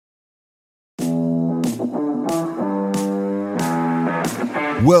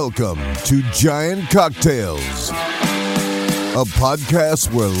Welcome to Giant Cocktails, a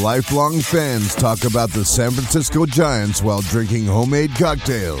podcast where lifelong fans talk about the San Francisco Giants while drinking homemade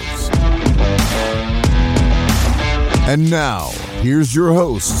cocktails. And now, here's your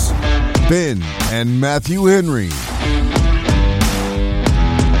hosts, Ben and Matthew Henry.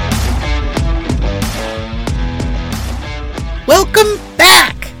 Welcome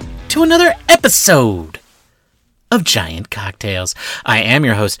back to another episode of Giant Cocktails. I am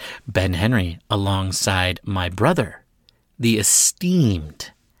your host, Ben Henry, alongside my brother, the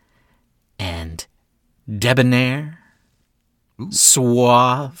esteemed and debonair,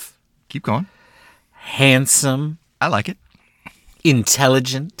 suave, Keep going. handsome, I like it.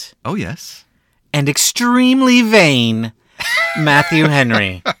 intelligent, Oh, yes. and extremely vain Matthew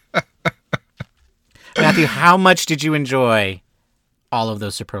Henry. Matthew, how much did you enjoy all of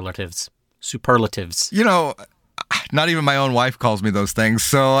those superlatives? You know, not even my own wife calls me those things,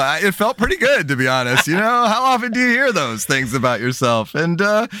 so it felt pretty good, to be honest. You know, how often do you hear those things about yourself? And,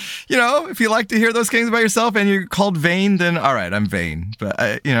 you know, if you like to hear those things about yourself and you're called vain, then all right, I'm vain. But,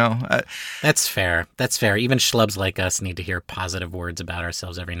 That's fair. That's fair. Even schlubs like us need to hear positive words about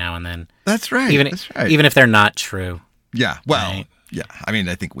ourselves every now and then. That's right. Even if they're not true. Yeah, well, Right. yeah. I mean,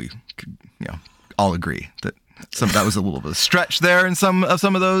 I think we could, all agree that that was a little bit of a stretch there in some of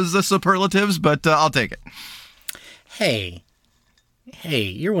those superlatives, but I'll take it. Hey,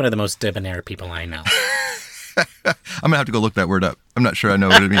 you're one of the most debonair people I know. I'm going to have to go look that word up. I'm not sure I know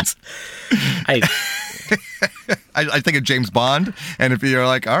what it means. I I think of James Bond, and if you're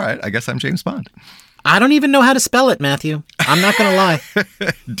like, all right, I guess I'm James Bond. don't even know how to spell it, Matthew. I'm not going to lie.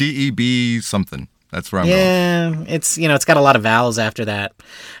 DEB something. That's where I'm going. Yeah, it's got a lot of vowels after that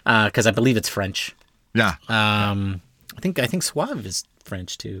because I believe it's French. Yeah. I think suave is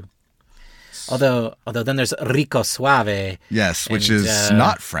French too. Although then there's rico suave. Yes, which and, is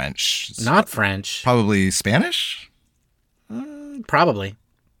not French. It's not French. probably Spanish? Probably.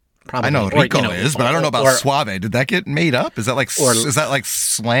 I know Or, rico is, but I don't know about suave. Did that get made up? Is that like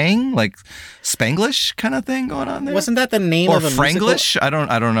slang, like Spanglish kind of thing going on there? Wasn't that the name or of a Franglish? I don't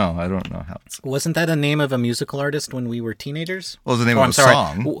know. I don't know how it's. Wasn't that the name of a musical artist when we were teenagers? What was the name Oh, of I'm a sorry.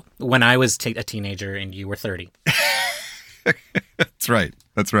 song? When I was a teenager and you were 30. That's right.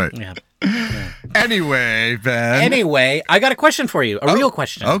 Yeah. Anyway, Ben. Anyway, I got a question for you. A real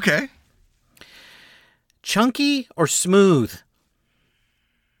question. Okay. Chunky or smooth?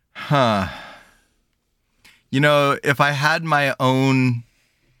 Huh. You know, if I had my own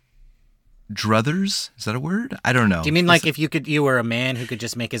druthers, is that a word? I don't know. Do you mean like if you were a man who could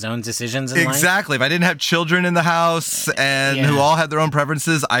just make his own decisions in life? Exactly. If I didn't have children in the house and who all had their own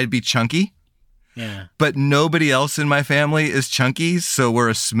preferences, I'd be chunky. Yeah. But nobody else in my family is chunky, so we're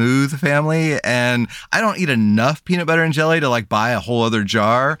a smooth family, and I don't eat enough peanut butter and jelly to like buy a whole other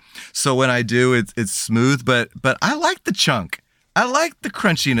jar. So when I do, it's smooth, but I like the chunk. I like the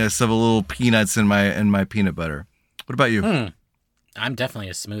crunchiness of a little peanuts in my peanut butter. What about you? I'm definitely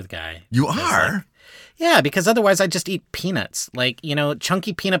a smooth guy. You are? Yeah, because otherwise I just eat peanuts. Like,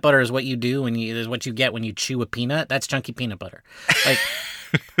 chunky peanut butter is what you do is what you get when you chew a peanut. That's chunky peanut butter.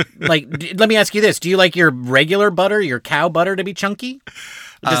 Like, let me ask you this: do you like your regular butter, your cow butter, to be chunky?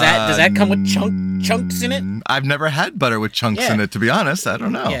 Does that come with chunks in it? I've never had butter with chunks in it, to be honest. I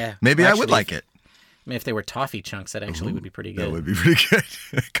don't know. Yeah. Maybe Well, I would actually, like it. I mean, if they were toffee chunks, that actually would be pretty good. That would be pretty good.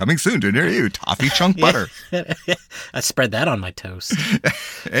 Coming soon to near you, toffee chunk butter. I spread that on my toast.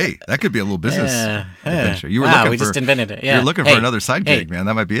 Hey, that could be a little business adventure. You were Wow, looking we just invented it. Yeah. You're looking for another side gig, man.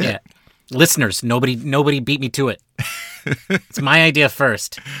 That might be it. Yeah. Listeners, nobody beat me to it. It's my idea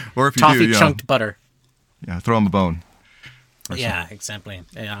first. Or if you toffee do, chunked butter. Yeah, throw them a bone. Yeah, exactly.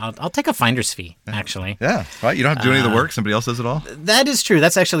 Yeah, I'll take a finder's fee, actually. Yeah, right. You don't have to do any of the work. Somebody else does it all. That is true.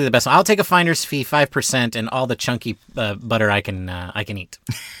 That's actually the best one. I'll take a finder's fee, 5%, and all the chunky butter I can eat.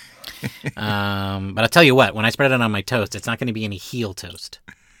 But I'll tell you what, when I spread it on my toast, it's not going to be any heel toast.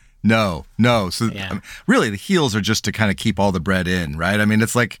 No. So really, the heels are just to kind of keep all the bread in, right? I mean,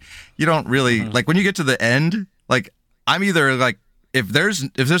 it's like you don't really like when you get to the end. Like I'm either like if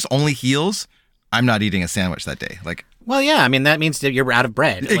there's only heels, I'm not eating a sandwich that day. Like. Well, yeah. I mean, that means that you're out of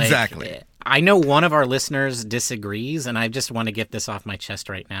bread. Exactly. I know one of our listeners disagrees, and I just want to get this off my chest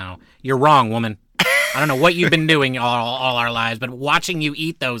right now. You're wrong, woman. I don't know what you've been doing all our lives, but watching you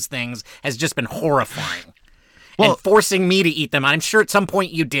eat those things has just been horrifying. Well, and forcing me to eat them, I'm sure at some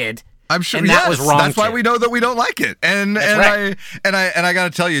point you did. I'm sure and that was wrong. That's why we know that we don't like it. And right. I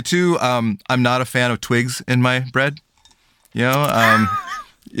got to tell you too, I'm not a fan of twigs in my bread. You know,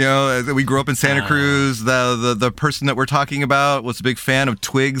 we grew up in Santa Cruz. The person that we're talking about was a big fan of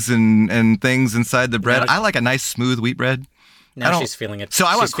twigs and things inside the bread. I like a nice smooth wheat bread. Now she's feeling it. So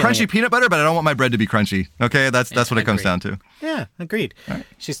I want She's feeling crunchy it. peanut butter, but I don't want my bread to be crunchy. Okay, that's what it comes Agreed. down to. Yeah, agreed.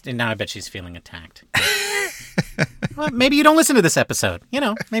 Now I bet she's feeling attacked. Well, maybe you don't listen to this episode.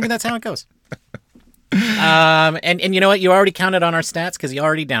 Maybe that's how it goes. And you know what? You already counted on our stats because you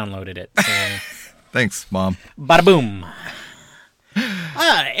already downloaded it. So. Thanks, Mom. Bada boom.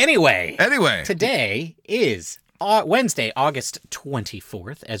 Anyway, today is Wednesday, August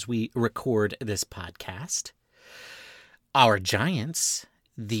 24th, as we record this podcast. Our Giants,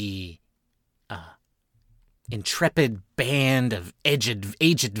 the intrepid band of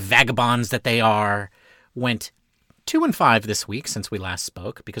aged vagabonds that they are, went 2-5 this week since we last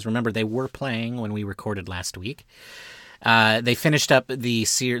spoke, because remember, they were playing when we recorded last week. They finished up their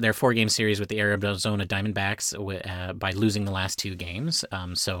 4-game series with the Arizona Diamondbacks by losing the last 2 games.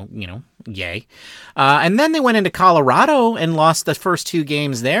 So, yay. And then they went into Colorado and lost the first 2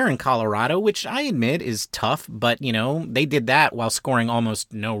 games there in Colorado, which I admit is tough. But, they did that while scoring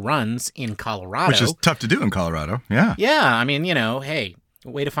almost no runs in Colorado. Which is tough to do in Colorado. Yeah. Yeah. I mean, hey,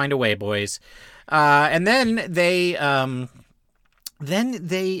 way to find a way, boys. And then they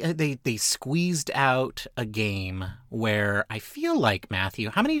squeezed out a game where I feel like, Matthew,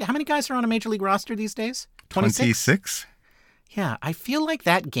 how many guys are on a major league roster these days? 26? Yeah, I feel like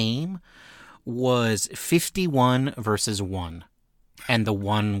that game was 51 versus 1, and the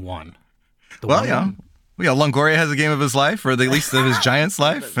 1 won. Longoria has a game of his life, or at least of his Giants'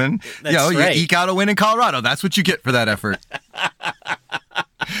 life, and That's right. You eke out a win in Colorado. That's what you get for that effort.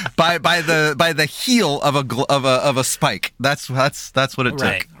 by the heel of a spike. That's what it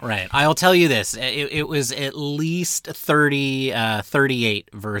took. Right. I'll tell you this: it was at least 38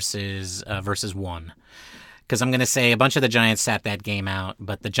 versus 1. Because I'm going to say a bunch of the Giants sat that game out,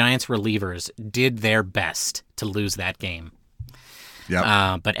 but the Giants relievers did their best to lose that game.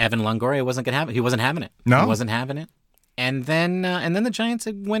 Yeah. But Evan Longoria wasn't going to have it. He wasn't having it. No, he wasn't having it. And then the Giants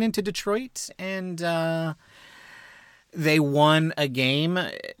went into Detroit and they won a game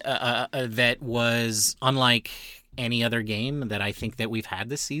that was unlike any other game that I think that we've had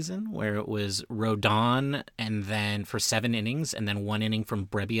this season, where it was Rodon and then for 7 innings, and then 1 inning from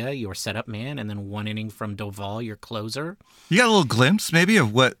Brebbia, your setup man, and then 1 inning from Doval, your closer. You got a little glimpse maybe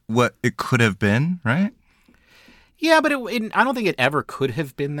of what it could have been, right? Yeah, but I don't think it ever could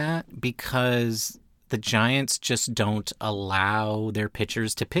have been that, because the Giants just don't allow their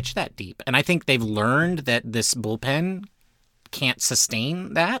pitchers to pitch that deep. And I think they've learned that this bullpen can't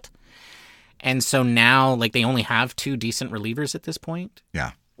sustain that. And so now, they only have 2 decent relievers at this point.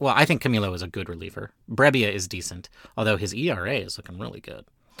 Yeah. Well, I think Camilo is a good reliever. Brebbia is decent, although his ERA is looking really good.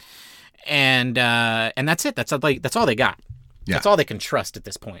 And that's it. That's all they got. Yeah. That's all they can trust at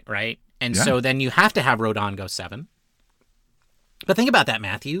this point, right? And so then you have to have Rodon go 7. But think about that,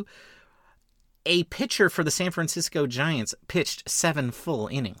 Matthew. A pitcher for the San Francisco Giants pitched 7 full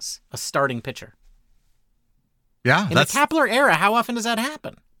innings. A starting pitcher. Yeah. In the Kapler era, how often does that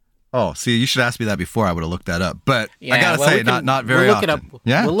happen? Oh, see, you should ask me that before. I would have looked that up. But I gotta say, not very we'll look often. It up.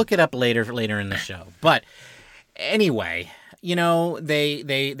 Yeah, we'll look it up later in the show. But anyway, they're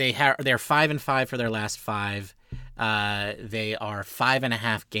 5-5 for their last 5. They are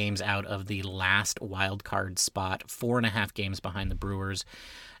 5.5 games out of the last wild card spot, 4.5 games behind the Brewers,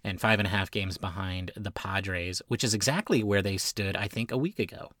 and 5.5 games behind the Padres, which is exactly where they stood, I think, a week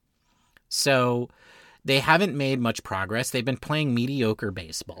ago. So they haven't made much progress. They've been playing mediocre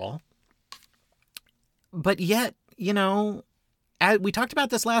baseball. But yet, we talked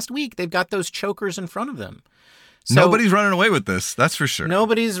about this last week, they've got those chokers in front of them. So nobody's running away with this, that's for sure.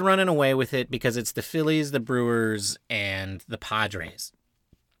 Nobody's running away with it because it's the Phillies, the Brewers, and the Padres.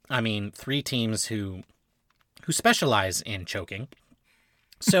 I mean, 3 teams who specialize in choking.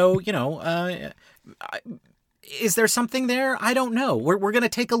 So, is there something there? I don't know. We're going to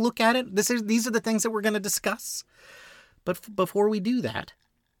take a look at it. These are the things that we're going to discuss. But before we do that,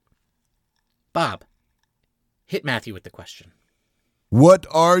 Bob, hit Matthew with the question. What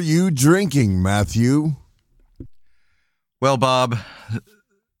are you drinking, Matthew? Well, Bob,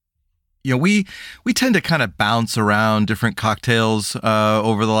 we tend to kind of bounce around different cocktails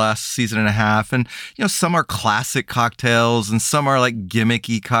over the last season and a half. And, some are classic cocktails and some are like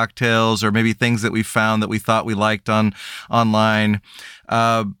gimmicky cocktails, or maybe things that we found that we thought we liked online.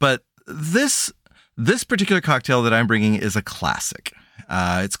 But this particular cocktail that I'm bringing is a classic.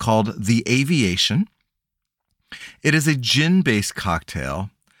 It's called the Aviation. It is a gin-based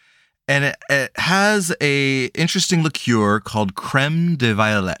cocktail. And it has a interesting liqueur called Crème de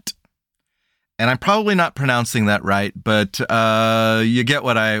Violette. And I'm probably not pronouncing that right, but you get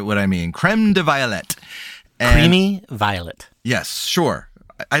what I mean. Crème de Violette. Creamy violet. Yes, sure.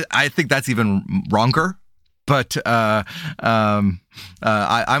 I think that's even wronger. But I'm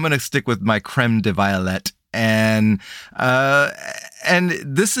going to stick with my creme de violette. And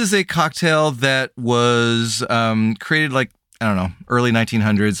this is a cocktail that was created like, I don't know, early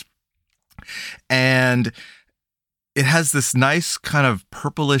 1900s. And it has this nice kind of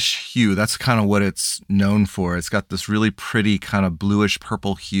purplish hue. That's kind of what it's known for. It's got this really pretty kind of bluish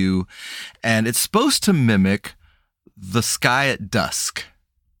purple hue. And it's supposed to mimic the sky at dusk.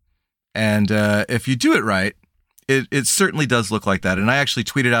 And if you do it right, it certainly does look like that. And I actually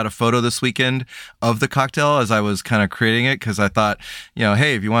tweeted out a photo this weekend of the cocktail as I was kind of creating it, because I thought,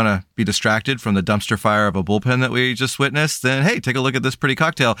 hey, if you want to be distracted from the dumpster fire of a bullpen that we just witnessed, then hey, take a look at this pretty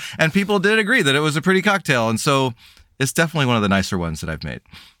cocktail. And people did agree that it was a pretty cocktail. And so it's definitely one of the nicer ones that I've made.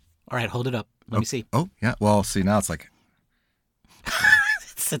 All right, hold it up. Let me see. Oh, yeah. Well, see, now it's like...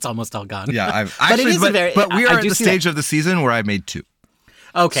 it's almost all gone. Yeah, but we are at the stage of the season where I made 2.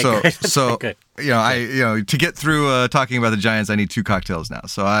 Okay, good. So good. To get through talking about the Giants, I need 2 cocktails now.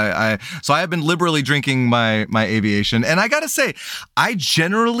 So I have been liberally drinking my aviation, and I gotta say, I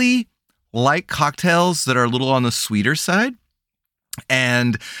generally like cocktails that are a little on the sweeter side,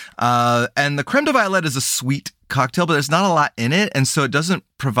 and the creme de violette is a sweet cocktail, but there's not a lot in it, and so it doesn't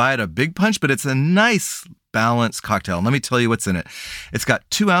provide a big punch, but it's a nice balanced cocktail. And let me tell you what's in it. It's got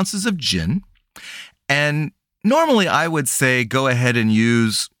 2 ounces of gin, and normally I would say go ahead and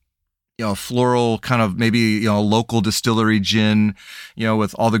use, floral kind of maybe, local distillery gin,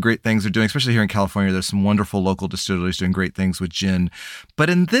 with all the great things they're doing, especially here in California. There's some wonderful local distilleries doing great things with gin.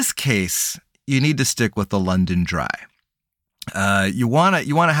 But in this case, you need to stick with the London Dry. You want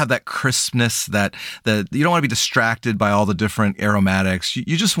to have that crispness that you don't want to be distracted by all the different aromatics.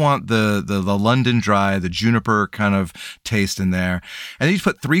 You just want the London Dry, the juniper kind of taste in there. And then you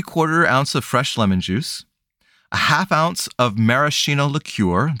put 3/4 ounce of fresh lemon juice, a 1/2 ounce of maraschino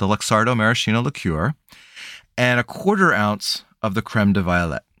liqueur, the Luxardo maraschino liqueur, and a 1/4 ounce of the creme de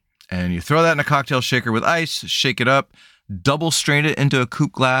violette. And you throw that in a cocktail shaker with ice, shake it up, double strain it into a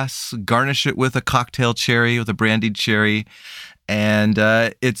coupe glass, garnish it with a cocktail cherry, with a brandied cherry. And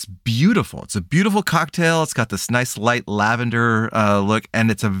it's beautiful. It's a beautiful cocktail. It's got this nice light lavender look, and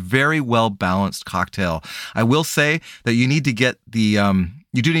it's a very well-balanced cocktail. I will say that you need to get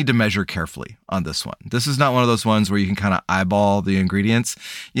you do need to measure carefully on this one. This is not one of those ones where you can kind of eyeball the ingredients.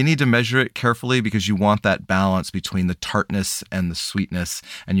 You need to measure it carefully because you want that balance between the tartness and the sweetness,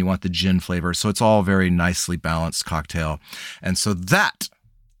 and you want the gin flavor. So it's all very nicely balanced cocktail. And so that,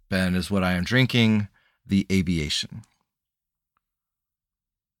 Ben, is what I am drinking, the Aviation.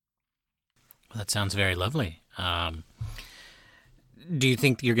 Well, that sounds very lovely. Do you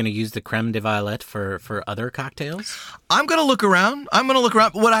think you're going to use the creme de violette for other cocktails? I'm going to look around.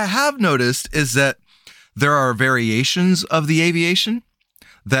 What I have noticed is that there are variations of the Aviation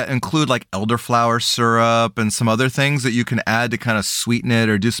that include like elderflower syrup and some other things that you can add to kind of sweeten it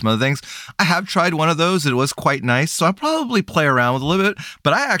or do some other things. I have tried one of those. It was quite nice. So I'll probably play around with a little bit,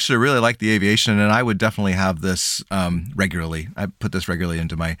 but I actually really like the Aviation, and I would definitely have this regularly. I put this regularly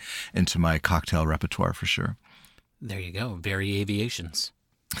into my cocktail repertoire for sure. There you go. Very Aviations.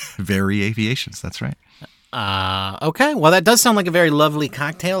 Very Aviations. That's right. Okay. Well, that does sound like a very lovely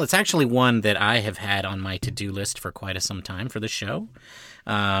cocktail. It's actually one that I have had on my to-do list for quite some time for the show.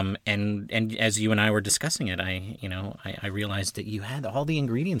 And as you and I were discussing it, I realized that you had all the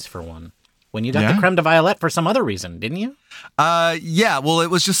ingredients for one when you got the creme de violette for some other reason, didn't you? Yeah. Well,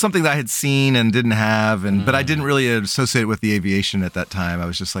 it was just something that I had seen and didn't have, but I didn't really associate it with the Aviation at that time. I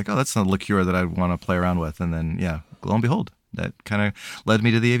was just like, oh, that's a liqueur that I want to play around with. And then, lo and behold, that kind of led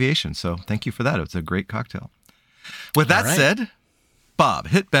me to the Aviation. So thank you for that. It's a great cocktail. With that said, Bob,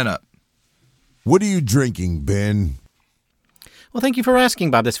 hit Ben up. What are you drinking, Ben? Well, thank you for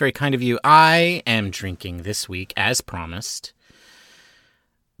asking, Bob. That's very kind of you. I am drinking this week, as promised,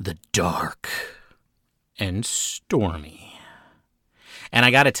 the Dark and Stormy. And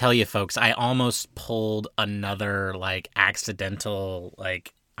I got to tell you, folks, I almost pulled another, accidental,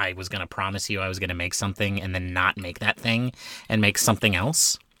 I was going to promise you I was going to make something and then not make that thing and make something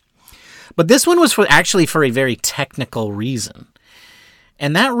else. But this one was actually for a very technical reason.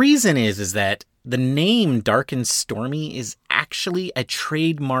 And that reason is that the name Dark and Stormy is actually a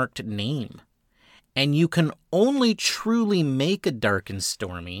trademarked name. And you can only truly make a Dark and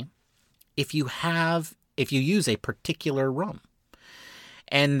Stormy if you use a particular rum.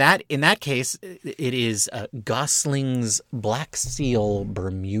 And that, in that case, it is Gosling's Black Seal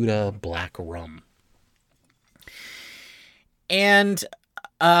Bermuda Black Rum. And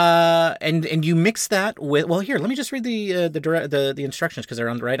you mix that with, well, here, let me just read the instructions because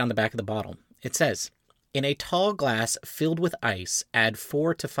they're right on the back of the bottle. It says, In a tall glass filled with ice, add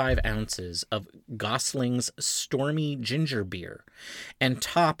 4 to 5 ounces of Gosling's Stormy Ginger Beer and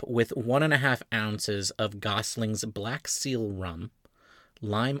top with 1.5 ounces of Gosling's Black Seal Rum.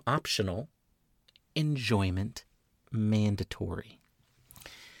 Lime optional. Enjoyment mandatory.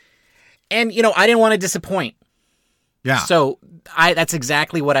 And, I didn't want to disappoint. Yeah. So that's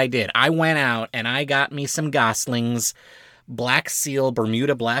exactly what I did. I went out and I got me some Gosling's Black Seal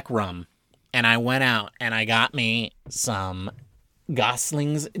Bermuda Black Rum. And I went out and I got me some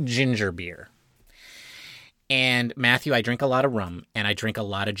Gosling's ginger beer. And Matthew, I drink a lot of rum and I drink a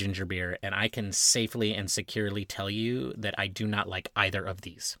lot of ginger beer. And I can safely and securely tell you that I do not like either of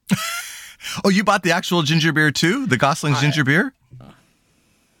these. Oh, you bought the actual ginger beer too? The Gosling's ginger beer?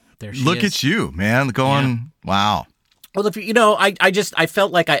 There she Look is. at you, man. Going, wow. Well, if I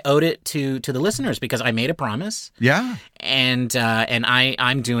felt like I owed it to the listeners because I made a promise. Yeah. And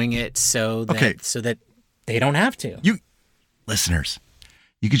I'm doing it so that they don't have to. You listeners,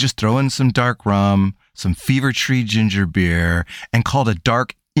 you could just throw in some dark rum, some Fever Tree ginger beer, and call it a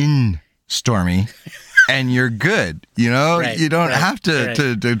dark in Stormy, and you're good. Right, you don't have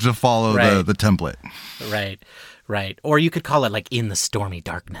to follow the template. Right. Or you could call it like In the Stormy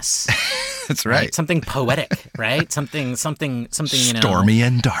Darkness. That's right. Something poetic, right? Something. Stormy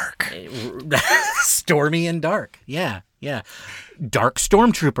and dark. Stormy and dark. Yeah. Dark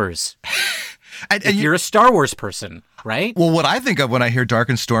stormtroopers. And you're a Star Wars person, right? Well, what I think of when I hear dark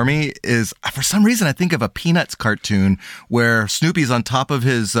and stormy is, for some reason, I think of a Peanuts cartoon where Snoopy's on top of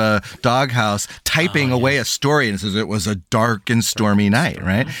his doghouse typing away a story and says it was a dark and stormy night,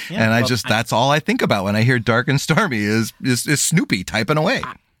 right? Yeah, and that's all I think about when I hear dark and stormy is Snoopy typing away.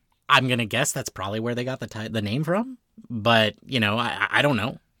 I'm going to guess that's probably where they got the name from. But, I don't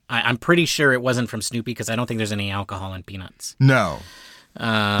know. I'm pretty sure it wasn't from Snoopy because I don't think there's any alcohol in Peanuts. No.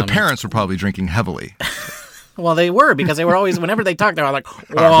 The parents were probably drinking heavily. Well, they were because they were always, whenever they talked, they were like,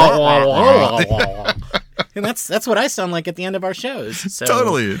 wah, wah, wah, wah. And that's what I sound like at the end of our shows. So,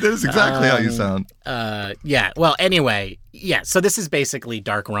 totally. That is exactly how you sound. Yeah. Well, anyway, yeah. So this is basically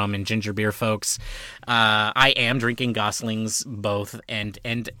dark rum and ginger beer, folks. I am drinking Goslings both, and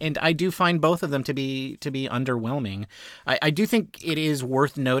I do find both of them to be underwhelming. I do think it is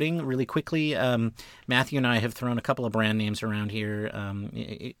worth noting really quickly. Matthew and I have thrown a couple of brand names around here.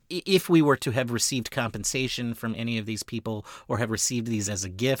 If we were to have received compensation from any of these people or have received these as a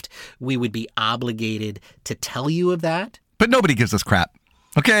gift, we would be obligated to tell you of that. But nobody gives us crap.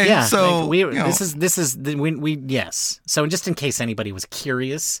 Okay. Yeah. So yes. So just in case anybody was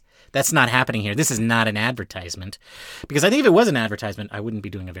curious, that's not happening here. This is not an advertisement, because I think if it was an advertisement, I wouldn't be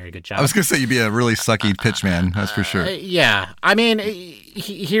doing a very good job. I was going to say you'd be a really sucky pitch man. That's for sure. Yeah. I mean,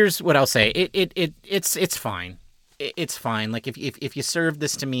 here's what I'll say. It's fine. It's fine. Like if you served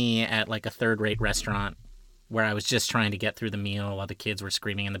this to me at like a third-rate restaurant where I was just trying to get through the meal while the kids were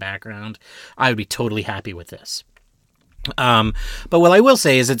screaming in the background, I would be totally happy with this. But what I will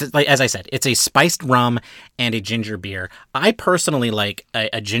say is, it's like, as I said, it's a spiced rum and a ginger beer. I personally like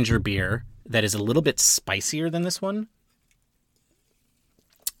a ginger beer that is a little bit spicier than this one.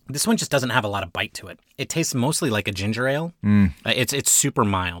 This one just doesn't have a lot of bite to it. It tastes mostly like a ginger ale. It's super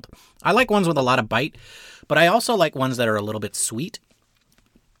mild. I like ones with a lot of bite, but I also like ones that are a little bit sweet,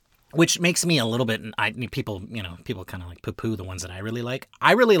 which makes me a little bit. People kind of like poo-poo the ones that I really like.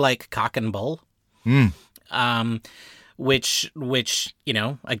 I really like Cock and Bull. Which,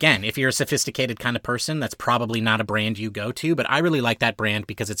 again, if you're a sophisticated kind of person, that's probably not a brand you go to, but I really like that brand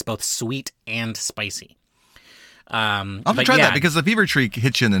because it's both sweet and spicy. I'll try that because the Fever Tree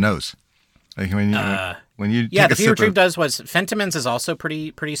hits you in the nose. Like when you take the a Fever sip Tree of... Fentimans is also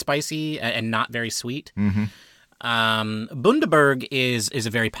pretty spicy and not very sweet. Mm-hmm. Bundaberg is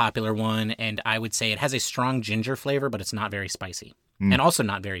a very popular one, and I would say it has a strong ginger flavor, but it's not very spicy. And also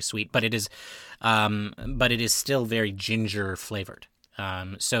not very sweet, but it is still very ginger flavored.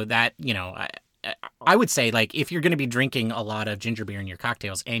 So that, I would say, like, if you're going to be drinking a lot of ginger beer in your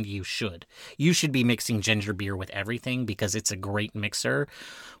cocktails, and you should be mixing ginger beer with everything because it's a great mixer.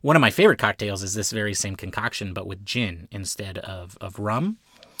 One of my favorite cocktails is this very same concoction, but with gin instead of rum.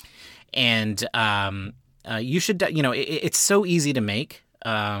 And you should, it's so easy to make.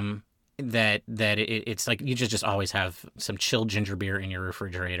 That it's like you just always have some chilled ginger beer in your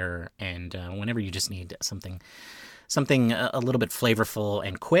refrigerator, and whenever you just need something a little bit flavorful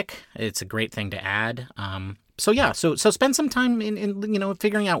and quick, it's a great thing to add. So spend some time in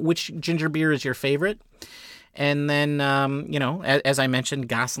figuring out which ginger beer is your favorite, and then as I mentioned,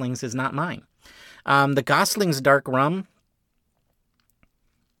 Gosling's is not mine. The Gosling's dark rum,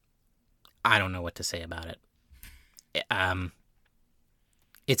 I don't know what to say about it.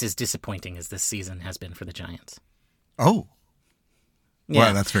 It's as disappointing as this season has been for the Giants. Oh. Yeah.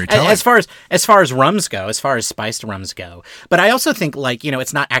 Wow, that's very telling. As far as rums go, as far as spiced rums go. But I also think, like,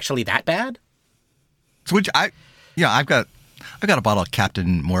 it's not actually that bad. So I've got a bottle of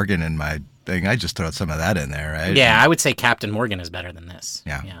Captain Morgan in my thing. I just throw some of that in there, right? Yeah, I would say Captain Morgan is better than this.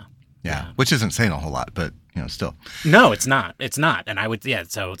 Yeah. Which isn't saying a whole lot, but still. No, it's not. It's not. And I would,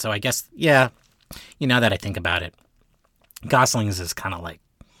 so I guess, now that I think about it, Gosling's is kind of like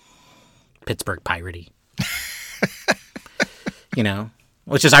Pittsburgh Piratey.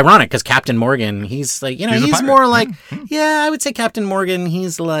 Which is ironic because Captain Morgan, he's like, he's more like, I would say Captain Morgan,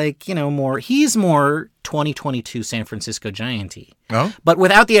 he's like, he's more 2022 San Francisco Giant-y. Oh? But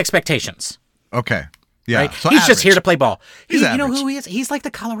without the expectations. Okay. Yeah. Right? So he's just here to play ball. He's you know who he is? He's like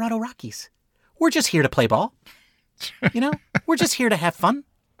the Colorado Rockies. We're just here to play ball. We're just here to have fun.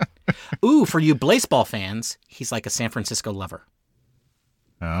 Ooh, for you baseball fans, he's like a San Francisco Lover.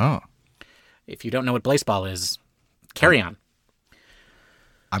 Oh. If you don't know what baseball is, carry on.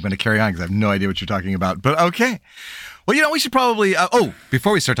 I'm going to carry on because I have no idea what you're talking about. But okay. Well, we should probably...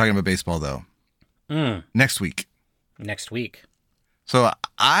 before we start talking about baseball, though. Next week. So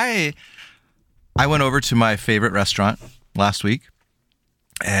I went over to my favorite restaurant last week,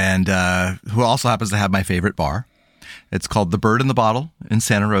 and who also happens to have my favorite bar. It's called The Bird in the Bottle in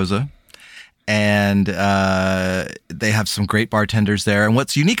Santa Rosa. And they have some great bartenders there. And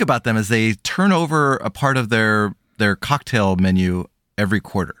what's unique about them is they turn over a part of their cocktail menu every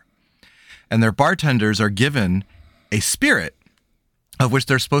quarter. And their bartenders are given a spirit of which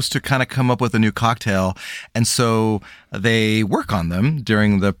they're supposed to kind of come up with a new cocktail. And so they work on them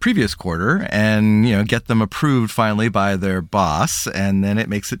during the previous quarter and, get them approved finally by their boss. And then it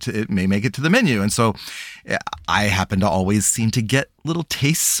may make it to the menu. And so I happen to always seem to get little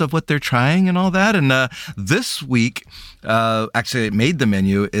tastes of what they're trying and all that. And this week, actually it made the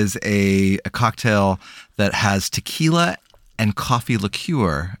menu is a cocktail that has tequila and coffee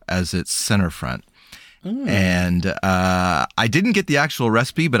liqueur as its center front. And I didn't get the actual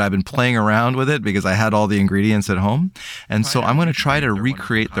recipe, but I've been playing around with it because I had all the ingredients at home. And so I'm going to try to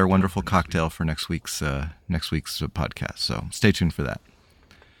recreate their wonderful cocktail for next week's podcast. So stay tuned for that.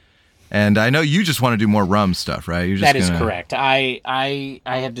 And I know you just want to do more rum stuff, right? That is correct. I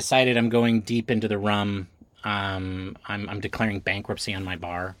have decided I'm going deep into the rum. I'm declaring bankruptcy on my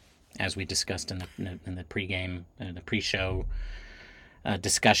bar, as we discussed in the pregame, the pre-show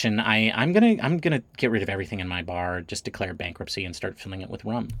discussion. I'm gonna get rid of everything in my bar, just declare bankruptcy and start filling it with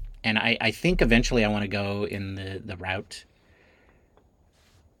rum. And I think eventually I want to go in the route.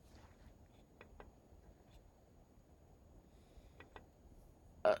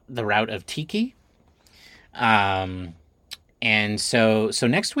 The route of tiki. And so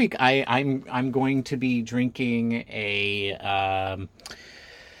next week I'm going to be drinking a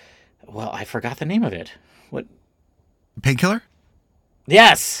I forgot the name of it. What? Painkiller?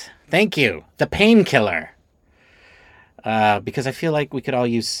 Yes, thank you. The Painkiller. Because I feel like we could all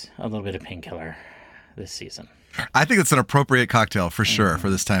use a little bit of painkiller this season. I think it's an appropriate cocktail for sure for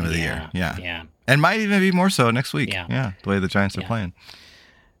this time of the year. Yeah. And might even be more so next week. Yeah. The way the Giants are playing.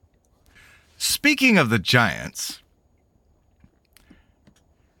 Speaking of the Giants,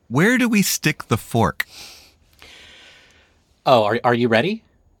 where do we stick the fork? Oh, are you ready?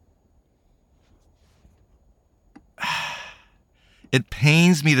 It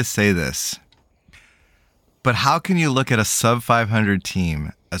pains me to say this, but how can you look at a sub 500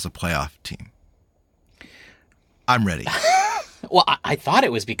 team as a playoff team? I'm ready. Well, I thought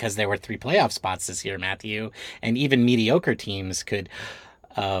it was because there were 3 playoff spots this year, Matthew, and even mediocre teams could.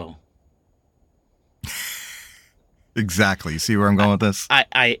 Oh. Exactly. You see where I'm going with this?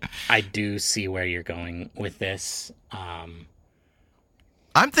 I do see where you're going with this.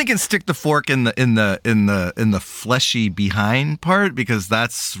 I'm thinking stick the fork in the fleshy behind part, because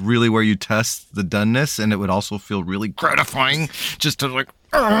that's really where you test the doneness, and it would also feel really gratifying just to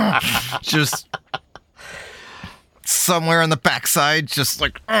just somewhere on the backside, just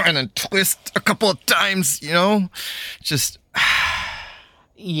and then twist a couple of times, just.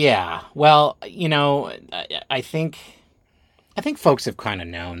 Yeah. Well, I think folks have kind of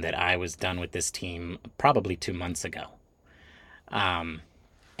known that I was done with this team probably 2 months ago.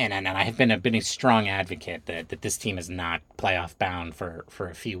 And I have been a strong advocate that this team is not playoff bound for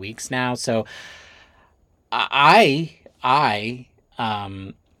a few weeks now. So I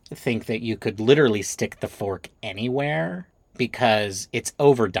think that you could literally stick the fork anywhere because it's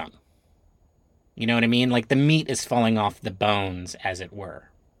overdone. You know what I mean? Like the meat is falling off the bones, as it were.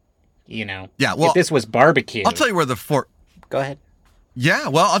 Yeah. Well, if this was barbecue, I'll tell you where the fork. Go ahead. Yeah,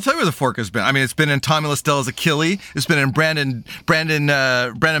 well, I'll tell you where the fork has been. I mean, it's been in Tommy Listella's Achilles. It's been in Brandon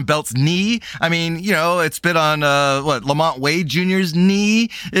Belt's knee. I mean, it's been on Lamont Wade Jr.'s knee.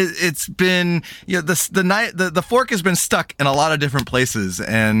 It's been the fork has been stuck in a lot of different places,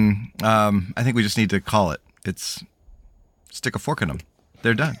 and I think we just need to call it. It's stick a fork in them.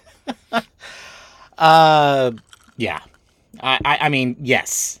 They're done. Yeah, I mean,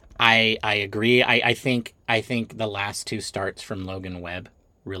 yes. I agree. I think the last 2 starts from Logan Webb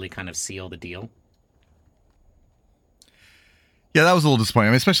really kind of seal the deal. Yeah, that was a little disappointing.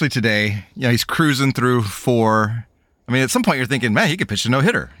 I mean, especially today. He's cruising through 4. I mean, at some point you're thinking, man, he could pitch a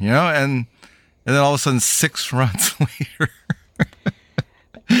no-hitter, and then all of a sudden 6 runs later.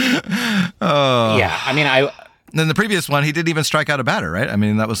 Oh. Yeah, I mean, And then the previous one, he didn't even strike out a batter, right? I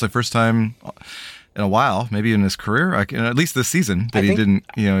mean, that was the first time in a while, maybe in his career, at least this season, that he didn't,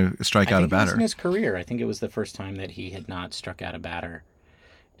 strike out a batter. It was in his career. I think it was the first time that he had not struck out a batter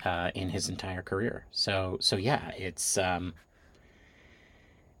in his entire career. So yeah, it's.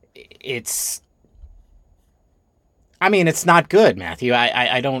 I mean, it's not good, Matthew.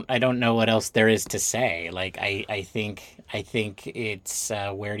 I don't know what else there is to say. Like, I think it's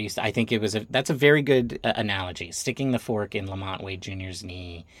where do you? I think that's a very good analogy. Sticking the fork in Lamont Wade Jr.'s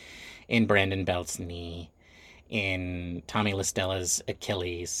knee, in Brandon Belt's knee, in Tommy Listella's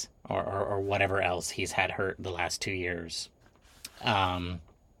Achilles, or whatever else he's had hurt the last 2 years. Whatever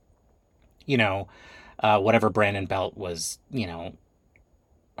Brandon Belt was,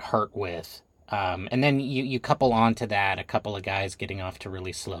 hurt with. And then you couple onto that a couple of guys getting off to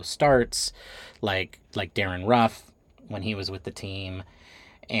really slow starts, like Darren Ruff when he was with the team,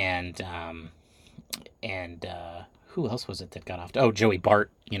 and who else was it that got off? Oh, Joey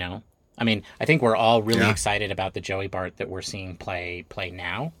Bart. I mean, I think we're all really excited about the Joey Bart that we're seeing play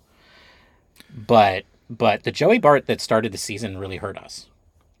now, but the Joey Bart that started the season really hurt us,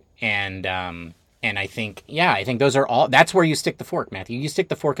 and I think those are all. That's where you stick the fork, Matthew. You stick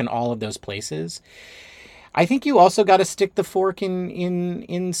the fork in all of those places. I think you also got to stick the fork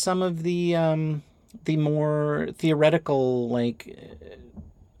in some of the more theoretical,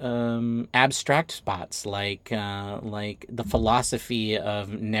 abstract spots, like the philosophy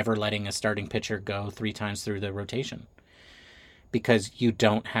of never letting a starting pitcher go 3 times through the rotation, because you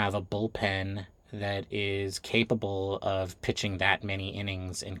don't have a bullpen that is capable of pitching that many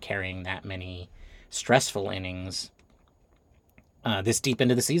innings and carrying that many stressful innings this deep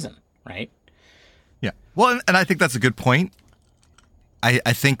into the season, right? Yeah. Well, and I think that's a good point.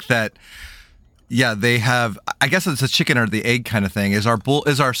 I think that, they have, I guess it's a chicken or the egg kind of thing. Is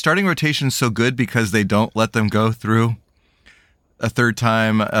our starting rotation so good because they don't let them go through a third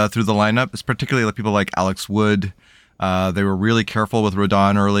time through the lineup? It's particularly people like Alex Wood. They were really careful with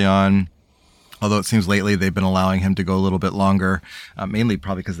Rodon early on. Although it seems lately they've been allowing him to go a little bit longer, mainly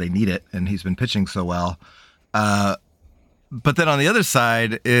probably because they need it, and he's been pitching so well. But then on the other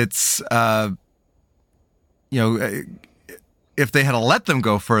side, it's, if they had let them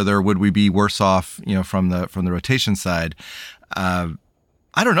go further, would we be worse off, from the rotation side? I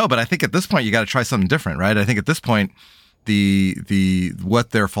don't know, but I think at this point you got to try something different, right? I think at this point, the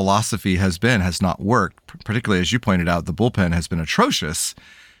what their philosophy has not worked. Particularly as you pointed out, the bullpen has been atrocious,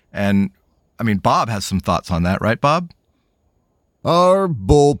 and I mean, Bob has some thoughts on that, right, Bob? Our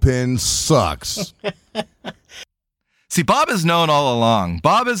bullpen sucks. See, Bob has known all along.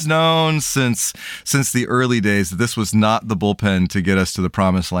 Bob has known since the early days that this was not the bullpen to get us to the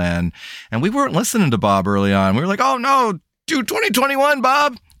promised land. And we weren't listening to Bob early on. We were like, oh, no, dude, 2021,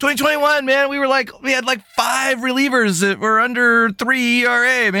 Bob. 2021, man. We had 5 relievers that were under 3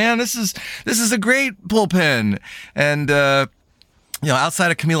 ERA, man. This is a great bullpen. And, outside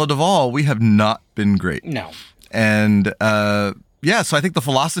of Camilo Doval, we have not been great. No. And, so I think the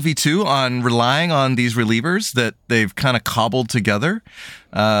philosophy, too, on relying on these relievers that they've kind of cobbled together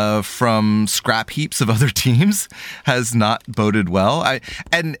from scrap heaps of other teams has not boded well.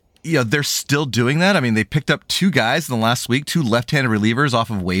 They're still doing that. I mean, they picked up 2 guys in the last week, 2 left-handed relievers off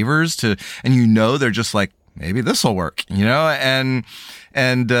of waivers and they're just like, maybe this will work, and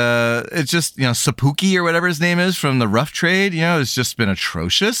it's just, Sapuki or whatever his name is from the rough trade, has just been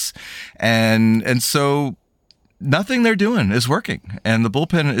atrocious. And so nothing they're doing is working. And the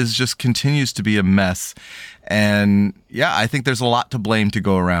bullpen continues to be a mess. And I think there's a lot to blame to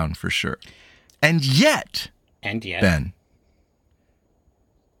go around for sure. And yet, Ben,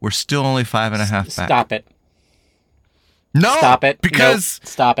 we're still only 5.5 back. Stop it. No, Stop it. Because Nope.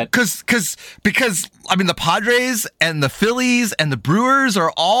 Stop it. Because I mean the Padres and the Phillies and the Brewers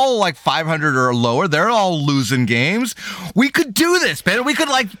are all like 500 or lower. They're all losing games. We could do this, man. We could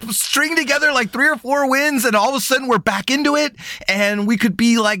like string together like 3 or 4 wins, and all of a sudden we're back into it, and we could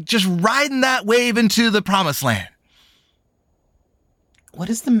be like just riding that wave into the promised land. What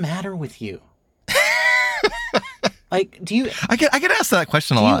is the matter with you? Like, do you? I get asked that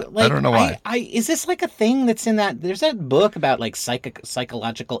question a lot. I don't know why. Is this like a thing that's in that? There's that book about like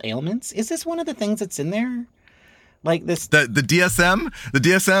psychological ailments. Is this one of the things that's in there? Like this, the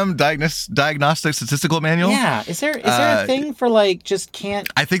DSM Diagnostic Statistical Manual. Yeah, is there a thing for like just can't?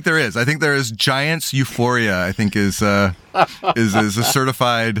 I think there is. I think there is Giants Euphoria. I think is a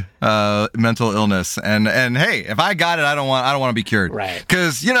certified mental illness. And hey, if I got it, I don't want to be cured. Right.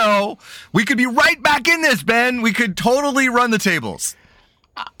 Because we could be right back in this, Ben. We could totally run the tables.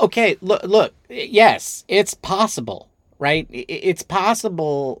 Okay, look. Yes, it's possible, right? It's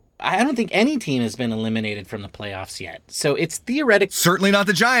possible. I don't think any team has been eliminated from the playoffs yet. So it's theoretically... Certainly not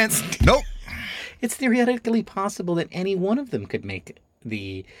the Giants. Nope. It's theoretically possible that any one of them could make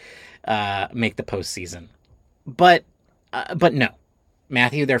the postseason. But no.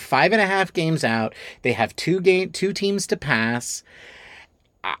 Matthew, they're 5.5 games out. They have two teams to pass.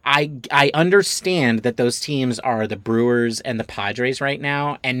 I understand that those teams are the Brewers and the Padres right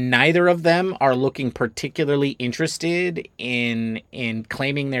now, and neither of them are looking particularly interested in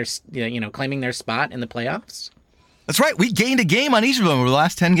claiming their spot in the playoffs. That's right. We gained a game on each of them over the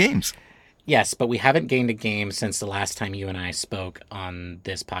last 10 games. Yes, but we haven't gained a game since the last time you and I spoke on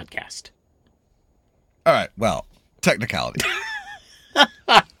this podcast. All right. Well, technicality.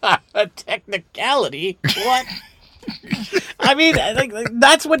 A technicality? What? I mean,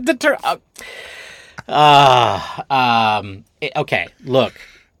 that's what okay, look.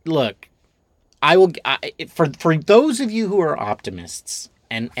 I will for those of you who are optimists,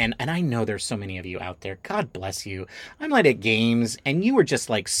 and I know there's so many of you out there. God bless you. I'm at games, and you were just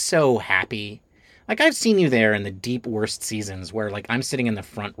like so happy. Like I've seen you there in the deep worst seasons where like I'm sitting in the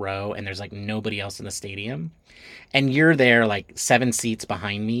front row and there's like nobody else in the stadium, and you're there like 7 seats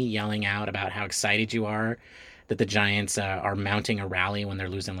behind me, yelling out about how excited you are that the Giants are mounting a rally when they're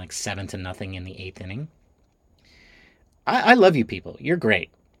losing like 7-0 in the 8th inning. I love you people. You're great.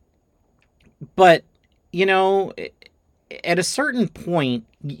 But, at a certain point,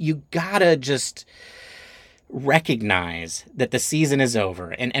 you gotta just recognize that the season is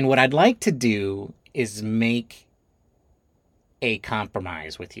over. And what I'd like to do is make a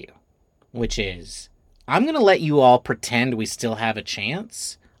compromise with you, which is I'm going to let you all pretend we still have a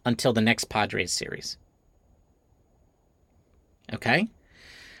chance until the next Padres series. Okay?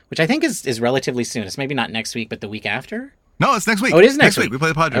 Which I think is relatively soon. It's maybe not next week, but the week after. No, it's next week. Oh, it is next week. We play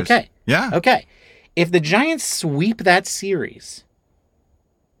the Padres. Okay. Yeah. Okay. If the Giants sweep that series,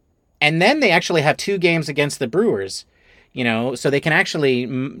 and then they actually have 2 games against the Brewers, so they can actually,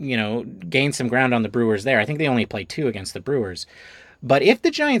 gain some ground on the Brewers there. I think they only play 2 against the Brewers. But if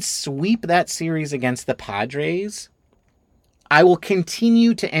the Giants sweep that series against the Padres, I will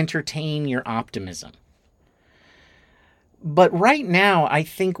continue to entertain your optimism. But right now, I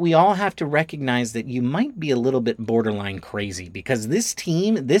think we all have to recognize that you might be a little bit borderline crazy because this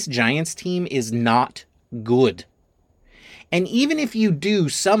Giants team is not good. And even if you do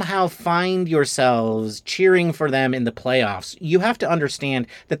somehow find yourselves cheering for them in the playoffs, you have to understand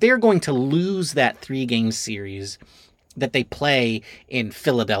that they are going to lose that 3-game series that they play in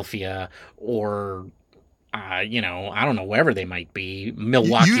Philadelphia or, I don't know, wherever they might be,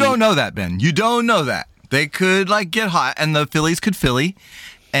 Milwaukee. You don't know that, Ben. You don't know that. They could get hot, and the Phillies could Philly,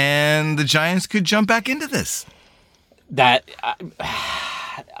 and the Giants could jump back into this. That,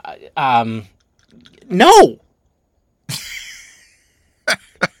 no.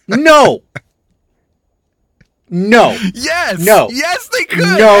 No. No. Yes. No. Yes, they could.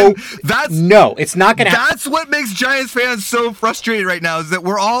 No. No. It's not going to happen. That's what makes Giants fans so frustrated right now is that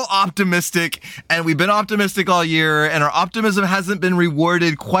we're all optimistic, and we've been optimistic all year, and our optimism hasn't been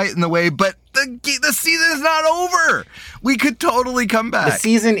rewarded quite in the way, but the season is not over. We could totally come back. The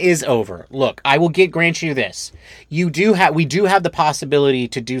season is over. Look, I will grant you this. We do have the possibility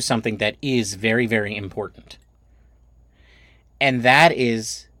to do something that is very, very important. And that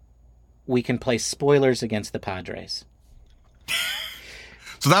is we can play spoilers against the Padres.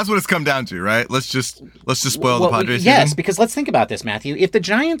 So that's what it's come down to, right? Let's just spoil the Padres. Yes, season. Because let's think about this, Matthew. If the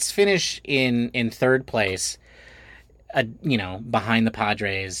Giants finish in 3rd place, behind the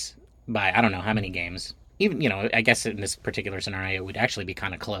Padres by I don't know how many games. Even I guess in this particular scenario, it would actually be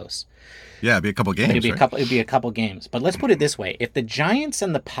kind of close. Yeah, it'd be a couple games. It'd be a couple games. But let's put it this way: if the Giants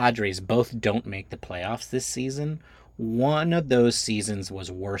and the Padres both don't make the playoffs this season, one of those seasons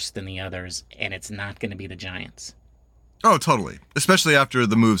was worse than the others, and it's not going to be the Giants. Oh, totally. Especially after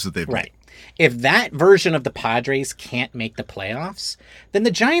the moves that they've made. Right. If that version of the Padres can't make the playoffs, then the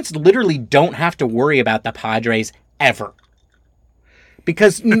Giants literally don't have to worry about the Padres ever.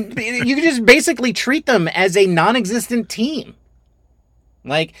 Because you can just basically treat them as a non-existent team.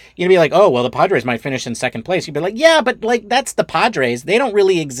 Like, you'd be like, oh, well, the Padres might finish in second place. You'd be like, yeah, but like that's the Padres. They don't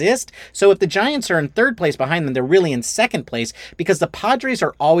really exist. So if the Giants are in third place behind them, they're really in second place because the Padres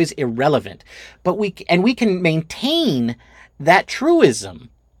are always irrelevant. But we can maintain that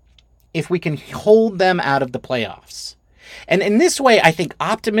truism if we can hold them out of the playoffs. And in this way, I think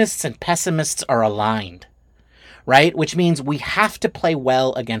optimists and pessimists are aligned, right? Which means we have to play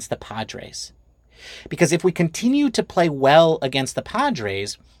well against the Padres. Because if we continue to play well against the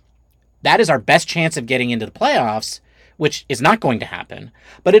Padres, that is our best chance of getting into the playoffs, which is not going to happen.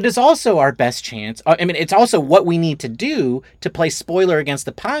 But it is also our best chance. I mean, it's also what we need to do to play spoiler against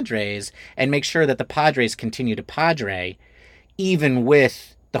the Padres and make sure that the Padres continue to Padre, even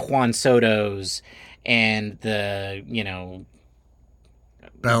with the Juan Sotos and the,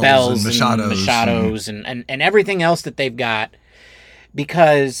 Bells and Machados and everything else that they've got.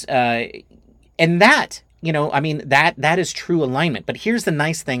 Because... And that, that is true alignment. But here's the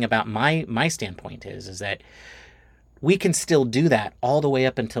nice thing about my standpoint is that we can still do that all the way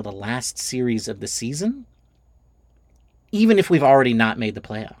up until the last series of the season, even if we've already not made the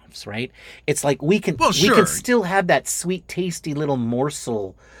playoffs, right? It's like we can still have that sweet, tasty little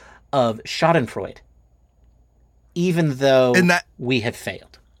morsel of Schadenfreude, even though we have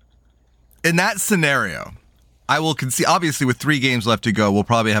failed. In that scenario, I will concede, obviously, with 3 games left to go, we'll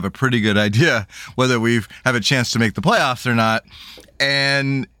probably have a pretty good idea whether we have a chance to make the playoffs or not.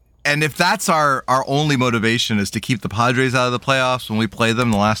 And if that's our only motivation is to keep the Padres out of the playoffs when we play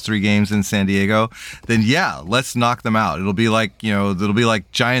them the last 3 games in San Diego, then yeah, let's knock them out. It'll be like,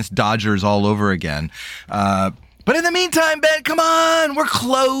 Giants Dodgers all over again. But in the meantime, Ben, come on, we're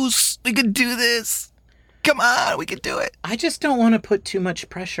close. We could do this. Come on, we can do it. I just don't want to put too much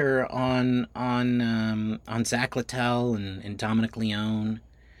pressure on Zach Littell and Dominic Leone.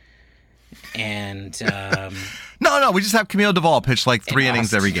 And no, we just have Camilo Doval pitch like 3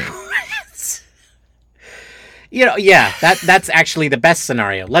 innings every game. That's actually the best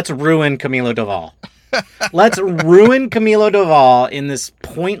scenario. Let's ruin Camilo Doval. Let's ruin Camilo Doval in this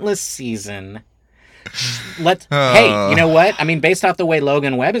pointless season. Hey, you know what? I mean, based off the way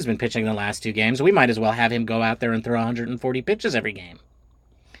Logan Webb has been pitching the last 2 games, we might as well have him go out there and throw 140 pitches every game.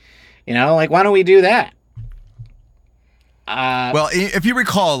 Why don't we do that? Well, if you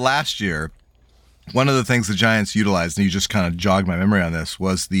recall last year, one of the things the Giants utilized, and you just kind of jogged my memory on this,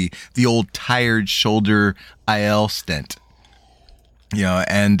 was the old tired shoulder IL stint.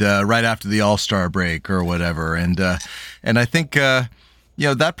 And right after the All-Star break or whatever, and I think.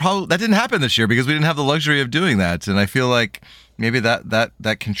 That didn't happen this year because we didn't have the luxury of doing that, and I feel like maybe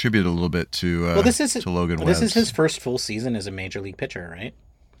that contributed a little bit to Logan Webb. This is his first full season as a major league pitcher, right?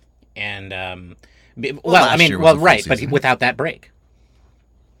 And right, but without that break.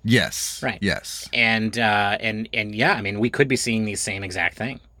 Yes. Right. Yes. And yeah, I mean, we could be seeing the same exact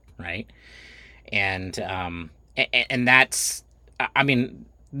thing, right? And that's, I mean,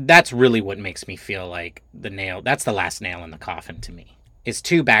 that's really what makes me feel like that's the last nail in the coffin to me. Is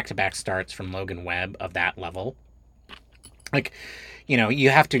 2 back-to-back starts from Logan Webb of that level. Like, you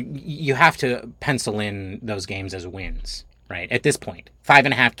have to pencil in those games as wins, right? At this point,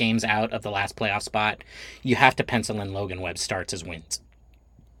 5.5 games out of the last playoff spot, you have to pencil in Logan Webb starts as wins.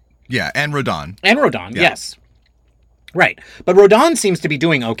 Yeah, and Rodon. Yeah. Yes. Right. But Rodon seems to be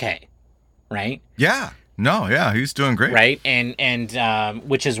doing okay, right? Yeah. No, yeah, he's doing great. Right, and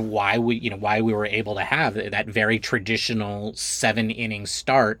which is why we were able to have that very traditional 7-inning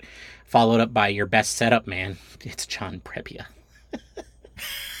start, followed up by your best setup man. It's John Brebbia.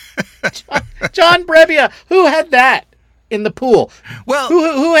 John Brebbia, who had that in the pool? Well,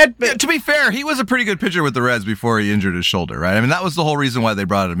 who had? To be fair, he was a pretty good pitcher with the Reds before he injured his shoulder, right? I mean, that was the whole reason why they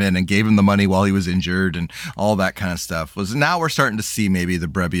brought him in and gave him the money while he was injured and all that kind of stuff. Was now we're starting to see maybe the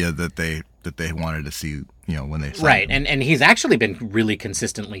Brebbia that they wanted to see, when they signed him. And he's actually been really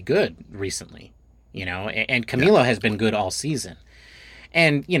consistently good recently, and Camilo has been good all season.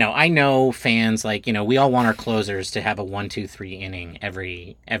 And, I know fans we all want our closers to have a 1, 2, 3 inning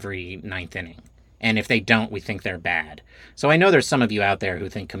every 9th inning. And if they don't, we think they're bad. So I know there's some of you out there who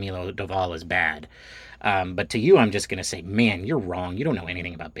think Camilo Doval is bad. But to you, I'm just going to say, man, you're wrong. You don't know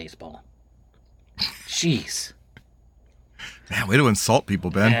anything about baseball. Jeez. Man, way to insult people,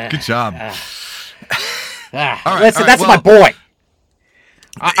 Ben. Good job. All right, listen, that's my boy.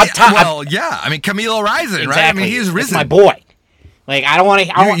 Yeah. I mean, Camilo Rising, exactly. right? I mean, he's It's risen. my boy. Like, I don't want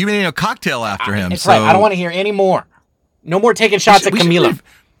to. You made a cocktail after him. It's so right. I don't want to hear any more. No more taking shots at Camilo.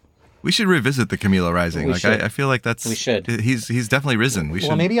 We should revisit the Camilo Rising. We should. I feel like that's. We should. He's definitely risen. We should.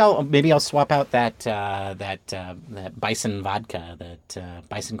 Well, maybe I'll swap out that bison vodka, that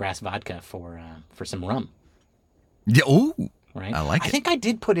bison grass vodka for some rum. Yeah. Ooh. Right. I like it. I think I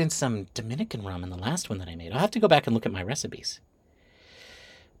did put in some Dominican rum in the last one that I made. I'll have to go back and look at my recipes.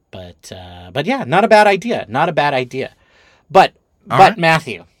 But yeah, not a bad idea. Not a bad idea. But right.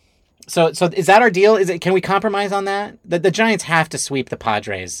 Matthew. So is that our deal? Can we compromise on that? The Giants have to sweep the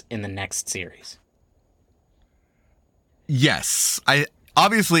Padres in the next series. Yes.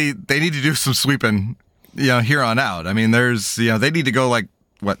 Obviously they need to do some sweeping, here on out. I mean, they need to go like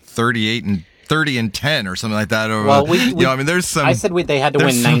what 30 and 10 or something like that. Or I mean, there's some. I said they had to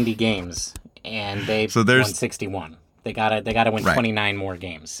win 90 games, and they won 61. They gotta win 29 more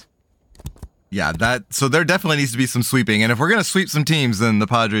games. Yeah, so there definitely needs to be some sweeping, and if we're gonna sweep some teams, then the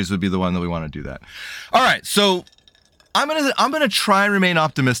Padres would be the one that we want to do that. All right, so I'm gonna try and remain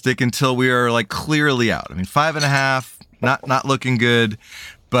optimistic until we are like clearly out. I mean, 5.5, not looking good,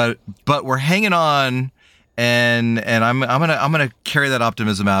 but we're hanging on. And I'm gonna carry that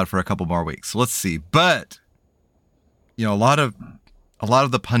optimism out for a couple more weeks. So let's see. But a lot of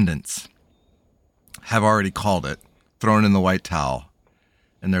the pundits have already called it, thrown in the white towel,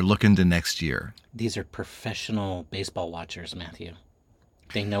 and they're looking to next year. These are professional baseball watchers, Matthew.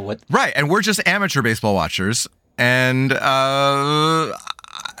 They know what. Right, and we're just amateur baseball watchers, and so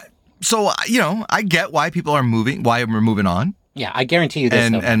I get why people are moving, why we're moving on. Yeah, I guarantee you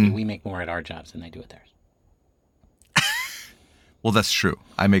this. Matthew, we make more at our jobs than they do at theirs. Well, that's true.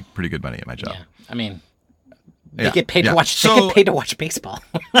 I make pretty good money at my job. Yeah, I mean, they get paid to watch. They get paid to watch baseball.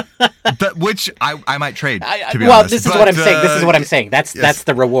 Which I might trade. To be well, honest. this is what I'm saying. This is what I'm saying. That's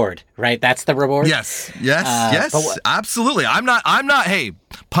the reward, right? That's the reward. Yes, absolutely. I'm not. Hey,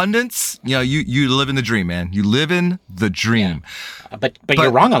 pundits, you live in the dream, man. You live in the dream. Yeah. But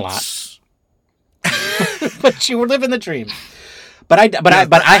you're wrong a lot. But you live in the dream. But I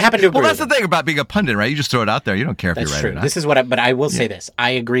happen to agree. Well, that's the thing about being a pundit, right? You just throw it out there. You don't care if you're right or not. This is what. But I will say this: I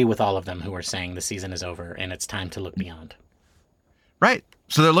agree with all of them who are saying the season is over and it's time to look beyond. Right.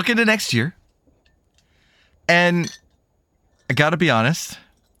 So they're looking to next year, and I got to be honest.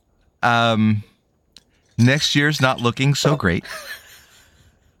 Next year's not looking so great.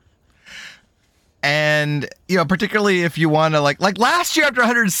 And, particularly if you want to like last year after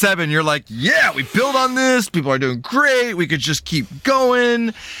 107, you're like, yeah, we build on this. People are doing great. We could just keep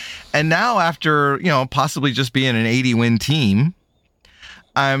going. And now after, possibly just being an 80-win team,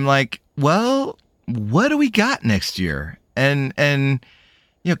 I'm like, well, what do we got next year? And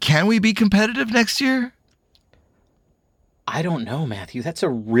can we be competitive next year? I don't know, Matthew. That's a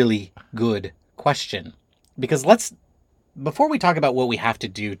really good question. Because before we talk about what we have to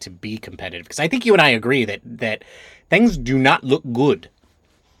do to be competitive, because I think you and I agree that things do not look good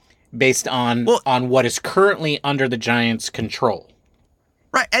based on what is currently under the Giants' control.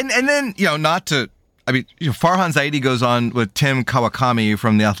 Right. And then, Farhan Zaidi goes on with Tim Kawakami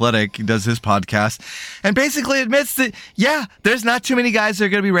from The Athletic. He does his podcast and basically admits that, there's not too many guys that are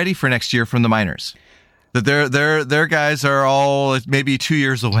going to be ready for next year from the minors. That their guys are all maybe 2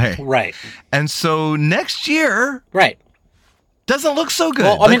 years away. Right. And so next year. Right. Doesn't look so good.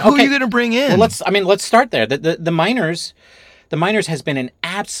 Well, who are you going to bring in? Well, let's start there. The minors has been an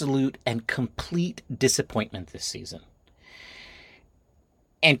absolute and complete disappointment this season.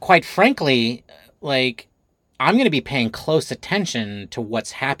 And quite frankly, I'm going to be paying close attention to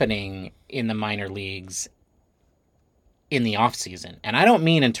what's happening in the minor leagues in the offseason. And I don't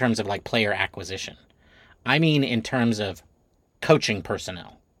mean in terms of player acquisition. I mean in terms of coaching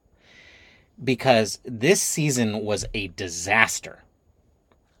personnel. Because this season was a disaster.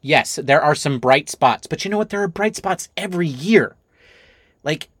 Yes, there are some bright spots, but you know what? There are bright spots every year.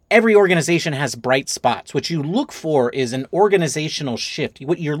 Every organization has bright spots. What you look for is an organizational shift.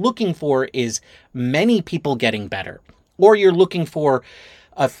 What you're looking for is many people getting better. Or you're looking for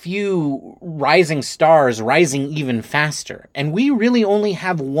a few rising stars rising even faster. And we really only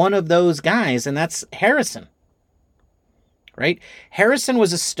have one of those guys, and that's Harrison. Right? Harrison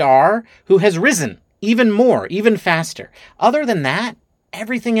was a star who has risen even more, even faster. Other than that,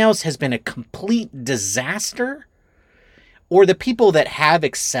 everything else has been a complete disaster. Or the people that have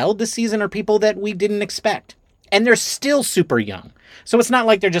excelled this season are people that we didn't expect. And they're still super young. So it's not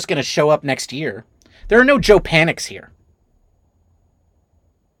like they're just going to show up next year. There are no Joe Panics here.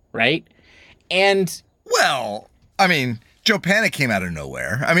 Right? And... Well, Joe Panic came out of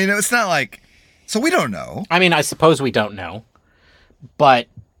nowhere. It's not like... So we don't know. I suppose we don't know. But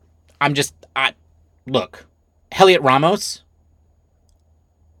look, Heliot Ramos.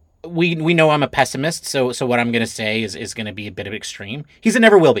 We know I'm a pessimist, so what I'm going to say is going to be a bit of extreme. He's a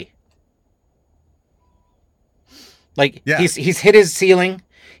never will be. Like he's hit his ceiling.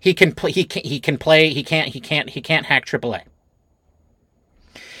 He can play. He can play. He can't hack AAA.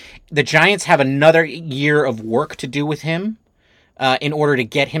 The Giants have another year of work to do with him in order to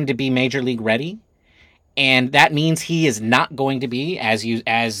get him to be major league ready. And that means he is not going to be, as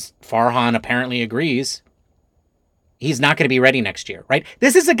Farhan apparently agrees, he's not going to be ready next year, right?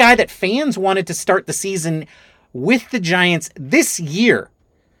 This is a guy that fans wanted to start the season with the Giants this year.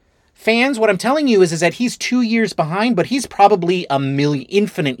 Fans, what I'm telling you is that he's 2 years behind, but he's probably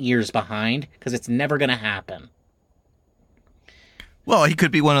infinite years behind because it's never going to happen. Well, he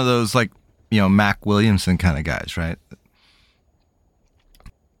could be one of those, like, Mac Williamson kind of guys, right?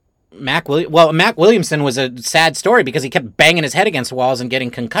 Mac Williamson was a sad story because he kept banging his head against walls and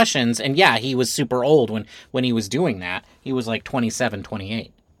getting concussions. And yeah, he was super old when he was doing that. He was like 27,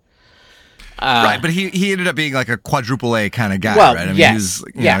 28. Right, but he ended up being like a quadruple A kind of guy, right? I mean, yes,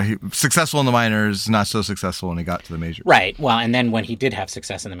 he was he successful in the minors, not so successful when he got to the majors. Right. Well, and then when he did have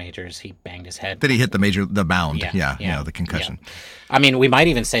success in the majors, he banged his head. Then he hit the mound. Yeah, the concussion. Yeah. I mean, we might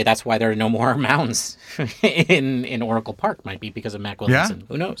even say that's why there are no more mounds in Oracle Park. Might be because of Mac Williamson. Yeah.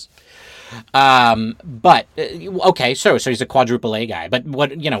 Who knows? But okay, so he's a quadruple A guy, but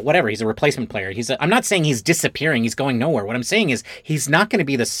whatever. He's a replacement player. I'm not saying he's disappearing. He's going nowhere. What I'm saying is he's not going to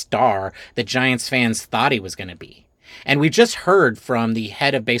be the star that Giants fans thought he was going to be. And we just heard from the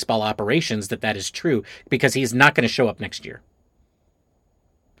head of baseball operations that is true because he's not going to show up next year.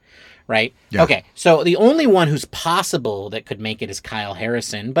 Right? Yeah. Okay, so the only one who's possible that could make it is Kyle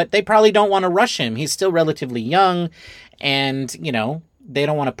Harrison, but they probably don't want to rush him. He's still relatively young, and, they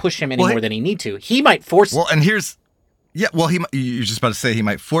don't want to push him any more than he need to. He might force it. Well, and you're just about to say he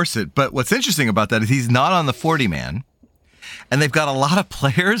might force it, but what's interesting about that is he's not on the 40-man, and they've got a lot of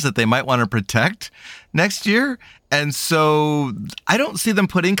players that they might want to protect next year, and so I don't see them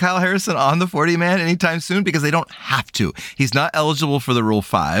putting Kyle Harrison on the 40-man anytime soon because they don't have to. He's not eligible for the Rule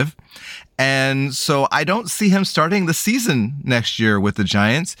 5, and so I don't see him starting the season next year with the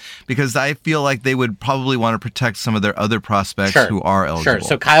Giants because I feel like they would probably want to protect some of their other prospects who are eligible. Sure,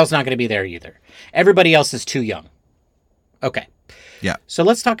 so Kyle's not going to be there either. Everybody else is too young. Okay. Yeah. So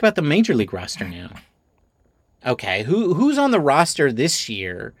let's talk about the Major League roster now. Okay, who's on the roster this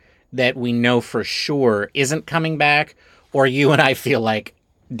year that we know for sure isn't coming back, or you and I feel like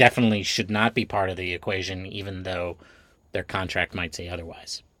definitely should not be part of the equation, even though their contract might say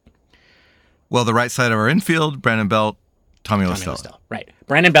otherwise? Well, the right side of our infield, Brandon Belt, Tommy La Stella. Right.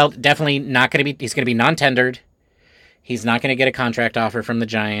 Brandon Belt definitely not going to be, he's going to be non-tendered. He's not going to get a contract offer from the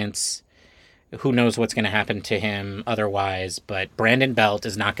Giants. Who knows what's going to happen to him otherwise, but Brandon Belt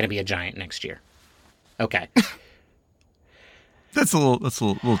is not going to be a Giant next year. Okay. That's a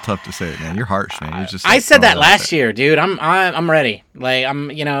little tough to say, man. You're harsh, man. You're just. I said that last year, dude. I'm ready. Like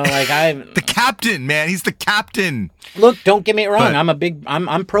the captain, man. He's the captain. Look, don't get me wrong.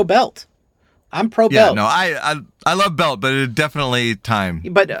 I'm pro Belt. I'm pro Belt. No, I love Belt, but it definitely time.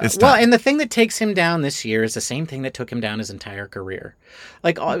 But and the thing that takes him down this year is the same thing that took him down his entire career.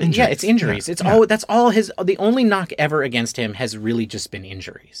 Like, it's injuries. Yeah. That's all the only knock ever against him has really just been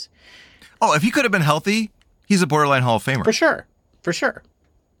injuries. Oh, if he could have been healthy, he's a borderline Hall of Famer. For sure.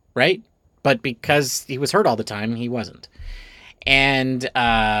 Right? But because he was hurt all the time, he wasn't. And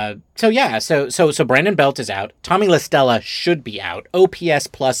so Brandon Belt is out. Tommy La Stella should be out. OPS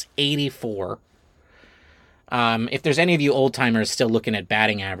plus 84. If there's any of you old timers still looking at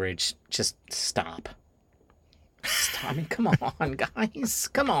batting average, just stop. I mean, come on, guys.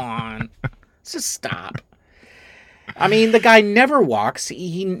 Come on. Let's just stop. I mean, the guy never walks.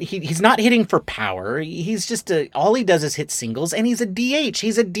 He's not hitting for power. He's just all he does is hit singles, and he's a DH.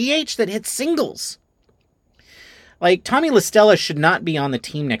 He's a DH that hits singles. Like, Tommy La Stella should not be on the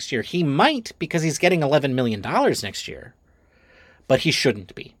team next year. He might because he's getting $11 million next year, but he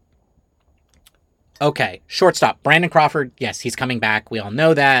shouldn't be. Okay, shortstop, Brandon Crawford. Yes, he's coming back. We all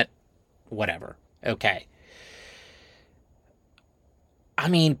know that. Whatever. Okay. I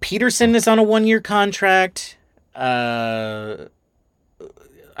mean, Peterson is on a 1-year contract. I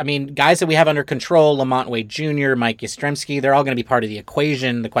mean, guys that we have under control, Lamont Wade Jr., Mike Yastrzemski, they're all going to be part of the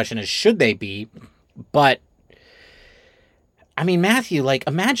equation. The question is, should they be? But, I mean, Matthew, like,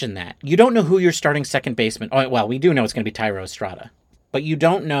 imagine that. You don't know who your starting second baseman... Oh, well, we do know it's going to be Thairo Estrada. But you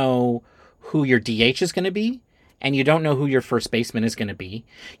don't know who your DH is going to be, and you don't know who your first baseman is going to be.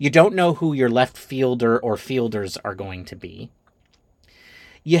 You don't know who your left fielder or fielders are going to be.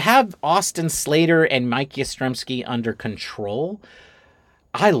 You have Austin Slater and Mike Yastrzemski under control,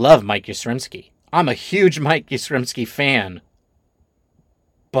 I love Mike Yastrzemski. I'm a huge Mike Yastrzemski fan.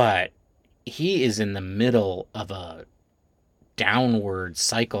 But he is in the middle of a downward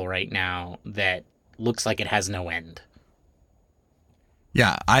cycle right now that looks like it has no end.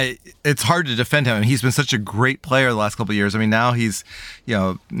 Yeah, it's hard to defend him. I mean, he's been such a great player the last couple of years. I mean, now he's,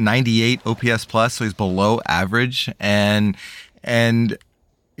 98 OPS plus, so he's below average. And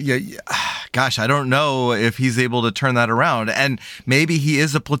yeah, gosh, I don't know if he's able to turn that around. And maybe he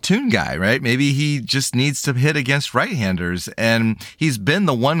is a platoon guy, right? Maybe he just needs to hit against right-handers. And he's been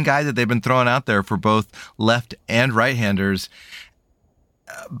the one guy that they've been throwing out there for both left and right-handers.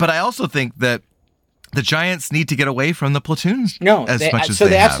 But I also think that the Giants need to get away from the platoons they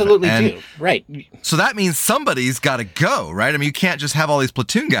absolutely do. Right. So that means somebody's got to go, right? I mean, you can't just have all these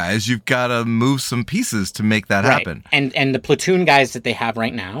platoon guys. You've got to move some pieces to make that happen. And the platoon guys that they have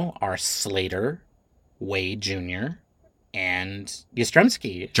right now are Slater, Wade Jr., and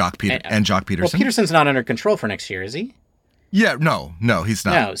Yastrzemski. Jock Peterson. Well, Peterson's not under control for next year, is he? Yeah, no, he's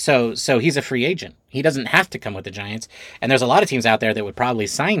not. No, so he's a free agent. He doesn't have to come with the Giants. And there's a lot of teams out there that would probably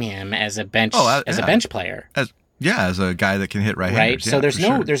sign him as a bench a bench player. As a guy that can hit right-handers. Right. So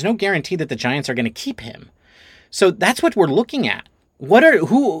there's no guarantee that the Giants are going to keep him. So that's what we're looking at. What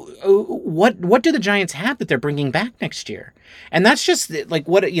do the Giants have that they're bringing back next year? And that's just like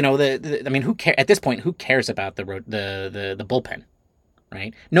what I mean, who cares at this point? Who cares about the bullpen,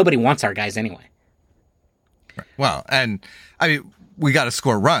 right? Nobody wants our guys anyway. Well, and I mean, we got to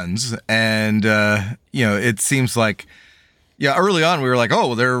score runs, and it seems like, early on we were like,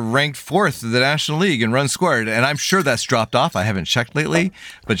 oh, they're ranked 4th in the National League in runs scored, and I'm sure that's dropped off. I haven't checked lately,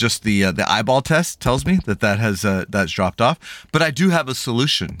 but just the eyeball test tells me that's dropped off. But I do have a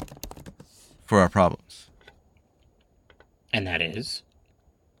solution for our problems, and that is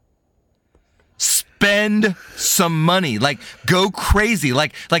spend some money, like go crazy,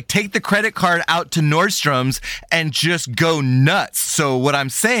 like take the credit card out to Nordstrom's and just go nuts. So what I'm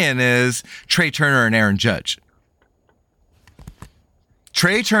saying is Trey Turner and Aaron Judge.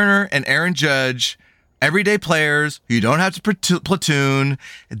 Trey Turner and Aaron Judge, everyday players who you don't have to platoon.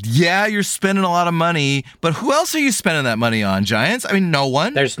 Yeah, you're spending a lot of money, but who else are you spending that money on, Giants? I mean, no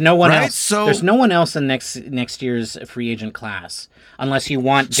one. There's no one else. So there's no one else in next year's free agent class, unless you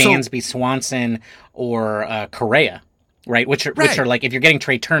want Dansby Swanson or Correa, right? Which are like, if you're getting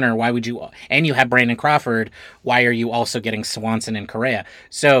Trey Turner, why would you? And you have Brandon Crawford. Why are you also getting Swanson and Correa?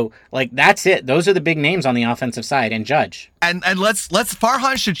 So like that's it. Those are the big names on the offensive side, and Judge. And let's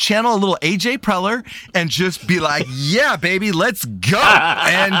Farhan should channel a little AJ Preller and just be like, yeah, baby, let's go,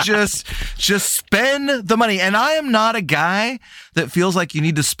 and just spend the money. And I am not a guy that feels like you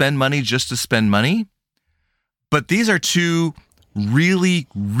need to spend money just to spend money, but these are two really,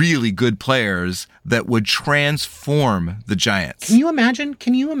 really good players that would transform the Giants. Can you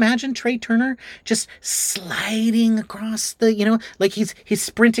imagine Trey Turner just sliding across the, like he's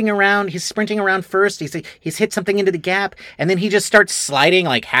sprinting around first. He's hit something into the gap, and then he just starts sliding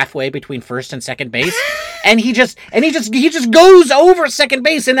like halfway between first and second base. and he just goes over second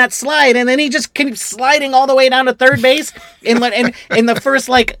base in that slide, and then he just keeps sliding all the way down to third base in the first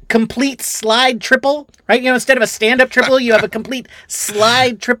like complete slide triple, right? Instead of a stand-up triple, you have a complete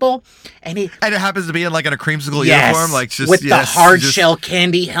slide triple, and it happens to be in like in a creamsicle uniform, like just with the hard shell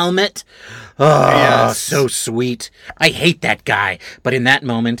candy helmet. Oh, yes. So sweet. I hate that guy, but in that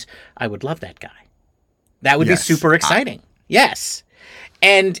moment, I would love that guy. That would be super exciting. Yes,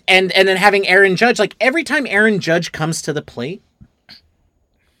 and then having Aaron Judge, like every time Aaron Judge comes to the plate,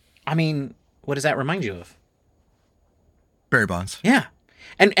 I mean, what does that remind you of? Barry Bonds. Yeah,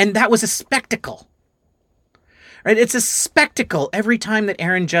 and that was a spectacle. Right, it's a spectacle every time that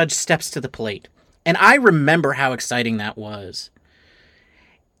Aaron Judge steps to the plate. And I remember how exciting that was.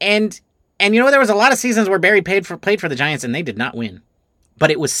 And there was a lot of seasons where Barry played for the Giants and they did not win. But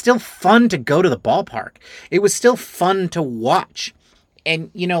it was still fun to go to the ballpark. It was still fun to watch.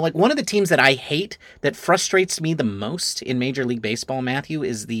 And, like one of the teams that I hate, that frustrates me the most in Major League Baseball, Matthew,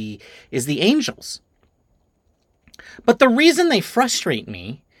 is the Angels. But the reason they frustrate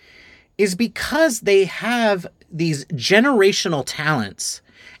me is because they have these generational talents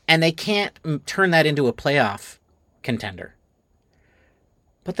and they can't turn that into a playoff contender.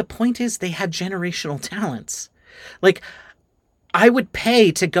 But the point is, they have generational talents. Like, I would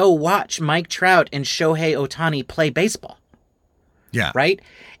pay to go watch Mike Trout and Shohei Ohtani play baseball. Yeah. Right?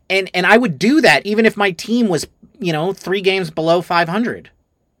 And I would do that even if my team was, 3 games below 500.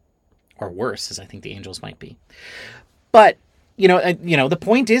 Or worse, as I think the Angels might be. But the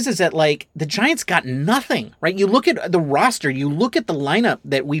point is that like the Giants got nothing, right? You look at the roster, you look at the lineup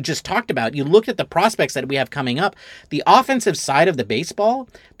that we just talked about, you look at the prospects that we have coming up, the offensive side of the baseball,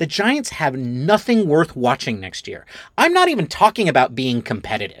 the Giants have nothing worth watching next year. I'm not even talking about being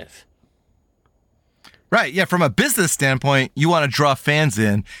competitive. Right. Yeah. From a business standpoint, you want to draw fans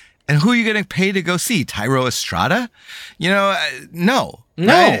in. And who are you getting paid to go see? Tyro Estrada? No.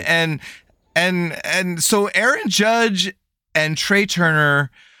 Right? And so Aaron Judge and Trey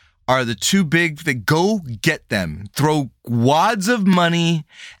Turner are the two big. They go get them, throw wads of money,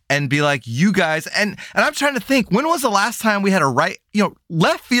 and be like, you guys. And I'm trying to think, when was the last time we had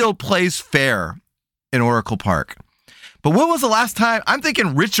left field plays fair in Oracle Park? But when was the last time? I'm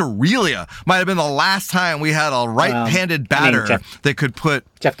thinking Rich Aurelia might have been the last time we had a right-handed batter that could put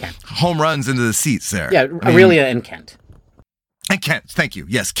Jeff Kent home runs into the seats there. Yeah, Aurelia and Kent. And Kent, thank you.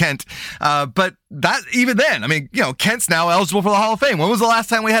 Yes, Kent. But that even then, Kent's now eligible for the Hall of Fame. When was the last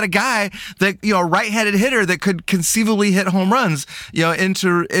time we had a guy that, a right-handed hitter that could conceivably hit home runs, and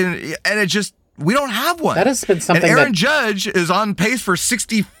it just, we don't have one. That has been something. And Aaron Judge is on pace for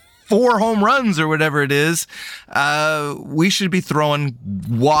 64 home runs or whatever it is. We should be throwing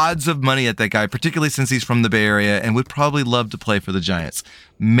wads of money at that guy, particularly since he's from the Bay Area and would probably love to play for the Giants.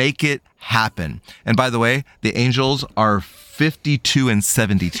 Make it happen. And by the way, the Angels are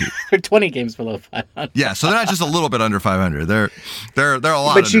 52-72. They're 20 games below 500. Yeah, so they're not just a little bit under 500. They're a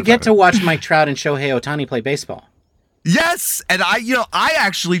lot. But you get to watch Mike Trout and Shohei Ohtani play baseball. Yes, and I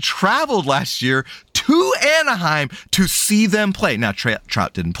actually traveled last year to Anaheim to see them play. Now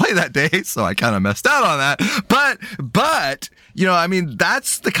Trout didn't play that day, so I kind of messed out on that. But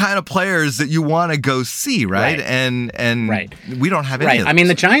that's the kind of players that you want to go see, right? And right. We don't have any. Of those.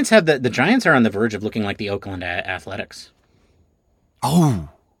 The Giants have the Giants are on the verge of looking like the Oakland Athletics. Oh,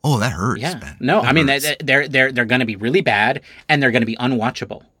 that hurts. Yeah, man. no, they're going to be really bad, and they're going to be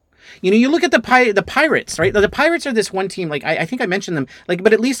unwatchable. You look at the Pirates, right? The Pirates are this one team, like, I think I mentioned them, like,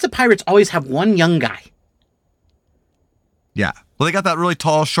 but at least the Pirates always have one young guy. Yeah. Well, they got that really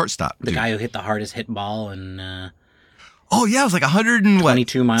tall shortstop. The guy who hit the hardest hit ball and... oh, yeah, it was like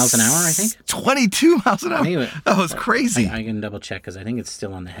 22 miles an hour, I think. 22 miles an hour? Anyway, that was crazy. I can double check, because I think it's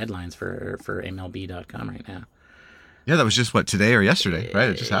still on the headlines for MLB.com right now. Yeah, that was just, today or yesterday, right?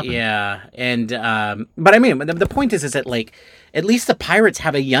 It just happened. Yeah, and, but the point is that, like, at least the Pirates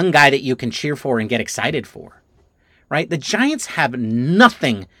have a young guy that you can cheer for and get excited for, right? The Giants have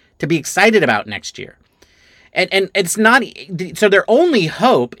nothing to be excited about next year. And it's not, so their only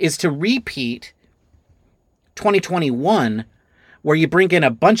hope is to repeat 2021, where you bring in a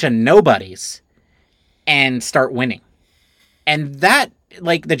bunch of nobodies and start winning. And that,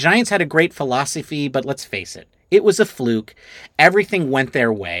 like, the Giants had a great philosophy, but let's face it, it was a fluke. Everything went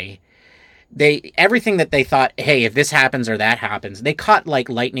their way. Everything that they thought, hey, if this happens or that happens, they caught like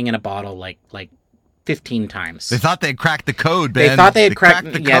lightning in a bottle like 15 times. They thought they'd cracked the code, Ben. They thought they had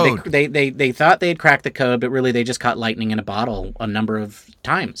cracked the code. They thought they had cracked the code, but really they just caught lightning in a bottle a number of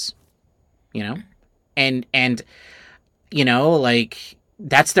times. And like,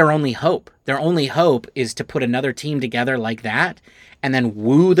 that's their only hope. Their only hope is to put another team together like that and then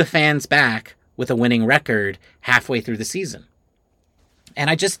woo the fans back with a winning record halfway through the season. And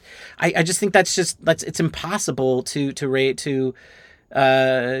I just think it's impossible to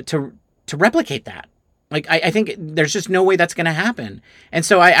replicate that. Like, I think there's just no way that's going to happen. And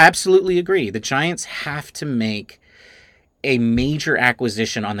so I absolutely agree. The Giants have to make a major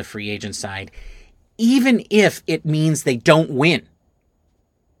acquisition on the free agent side, even if it means they don't win.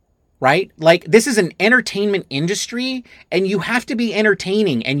 Right? Like, this is an entertainment industry, and you have to be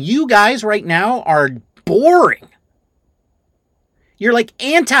entertaining. And you guys right now are boring. You're like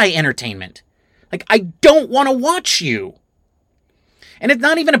anti-entertainment. Like, I don't want to watch you. And it's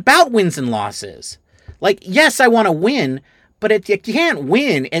not even about wins and losses. Like, yes, I want to win, but if you can't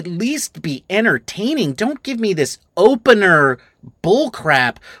win, at least be entertaining. Don't give me this opener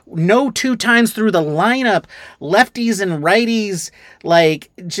bullcrap. No 2 times through the lineup, lefties and righties, like,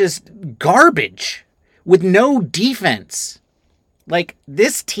 just garbage with no defense. Like,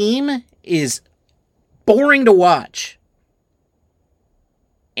 this team is boring to watch.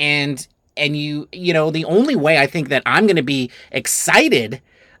 And the only way I think that I'm going to be excited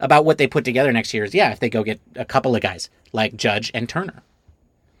about what they put together next year is, if they go get a couple of guys like Judge and Turner.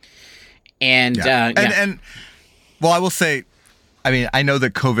 And well, I will say, I know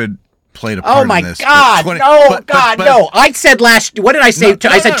that COVID played a part in this. Oh my God, no. I said what did I say?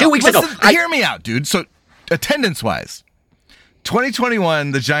 I said 2 weeks ago. Hear me out, dude. So attendance-wise,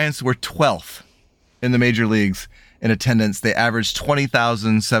 2021, the Giants were 12th in the major leagues in attendance. They averaged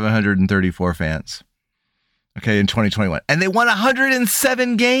 20,734 fans. Okay, in 2021. And they won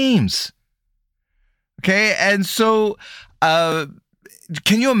 107 games. Okay, and so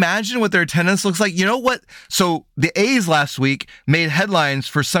can you imagine what their attendance looks like? You know what? So the A's last week made headlines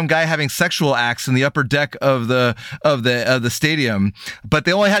for some guy having sexual acts in the upper deck of the stadium, but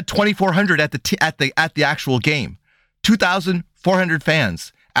they only had 2,400 at the actual game. 2,400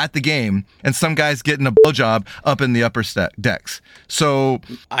 fans at the game, and some guys getting a blowjob up in the upper decks. So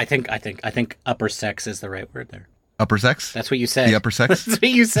I think upper sex is the right word there. Upper sex? That's what you said. The upper sex? That's what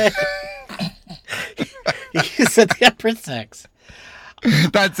you said. You said the upper sex.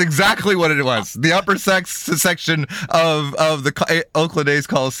 That's exactly what it was. The upper section of the Oakland A's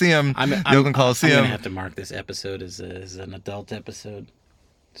Coliseum, the Oakland Coliseum. I'm going to have to mark this episode as an adult episode.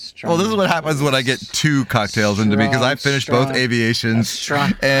 Well, this is what happens when I get two cocktails into me, because I finished both aviations.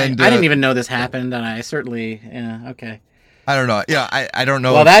 Strong. And I didn't even know this happened, and I certainly, okay. I don't know. Yeah, I don't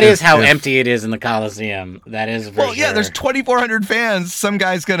know. Well, that is how empty it is in the Coliseum. That is for sure. Yeah, there's 2,400 fans. Some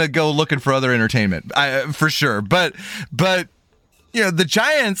guy's going to go looking for other entertainment, for sure. But the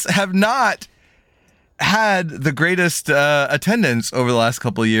Giants have not had the greatest attendance over the last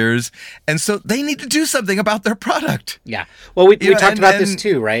couple of years, and so they need to do something about their product. Yeah. Well, we talked about this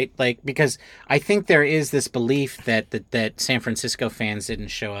too, right? Like, because I think there is this belief that San Francisco fans didn't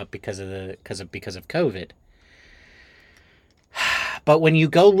show up because of COVID. But when you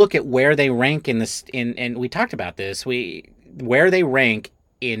go look at where they rank and we talked about this, where they rank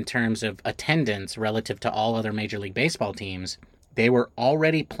in terms of attendance relative to all other Major League Baseball teams, they were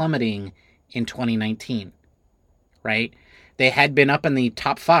already plummeting in 2019, right? They had been up in the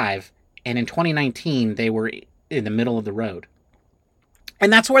top 5, and in 2019, they were in the middle of the road.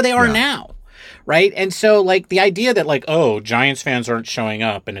 And that's where they are now, right? And so, like, the idea that, like, oh, Giants fans aren't showing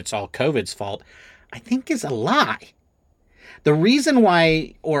up and it's all COVID's fault, I think is a lie. The reason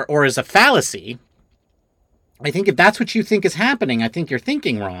why, or is a fallacy, I think if that's what you think is happening, I think you're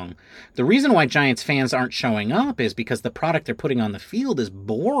thinking wrong. The reason why Giants fans aren't showing up is because the product they're putting on the field is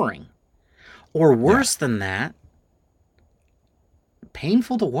boring. Or worse than that,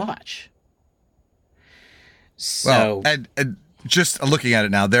 painful to watch. So, well, and just looking at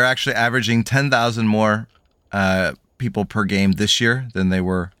it now, they're actually averaging 10,000 more people per game this year than they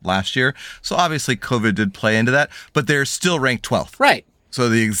were last year. So obviously COVID did play into that, but they're still ranked 12th. Right. So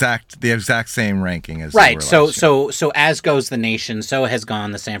the exact same ranking as right. So as goes the nation, so has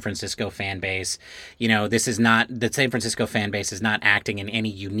gone the San Francisco fan base. This is not, the San Francisco fan base is not acting in any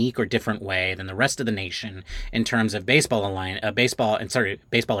unique or different way than the rest of the nation in terms of baseball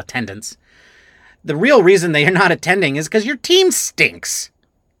attendance. The real reason they are not attending is because your team stinks.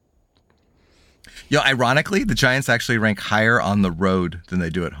 Ironically, the Giants actually rank higher on the road than they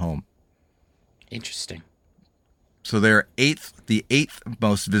do at home. Interesting. So they're the eighth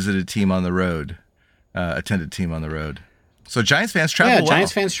most visited team on the road, attended team on the road. So Giants fans travel well. Yeah,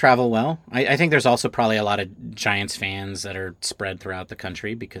 Giants fans travel well. I think there's also probably a lot of Giants fans that are spread throughout the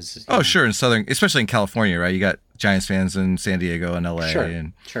country because... sure, in Southern, especially in California, right? You got Giants fans in San Diego and LA.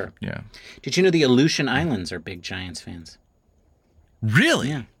 Sure. Yeah. Did you know the Aleutian Islands are big Giants fans? Really?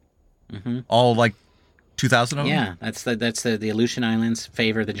 Yeah. Mm-hmm. All like 2,000 of them? Yeah, that's the Aleutian Islands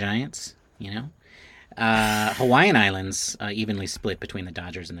favor the Giants, Hawaiian Islands evenly split between the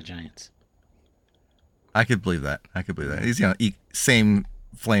Dodgers and the Giants. I could believe that. He's same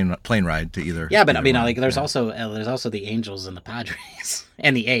plane ride to either. Yeah, but I mean, there's also the Angels and the Padres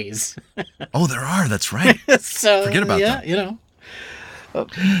and the A's. Oh, there are. That's right. So forget about that. All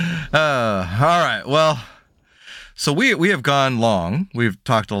right. Well, so we have gone long. We've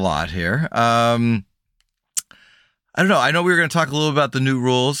talked a lot here. I don't know. I know we were going to talk a little about the new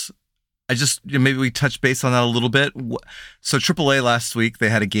rules. I just, maybe we touch base on that a little bit. So AAA last week, they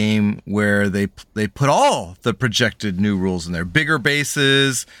had a game where they put all the projected new rules in there. Bigger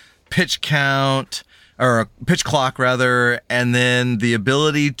bases, pitch count, or pitch clock rather, and then the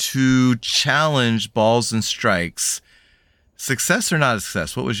ability to challenge balls and strikes. Success or not a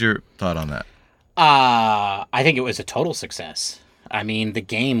success? What was your thought on that? I think it was a total success. I mean, the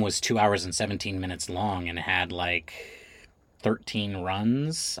game was 2 hours and 17 minutes long and had 13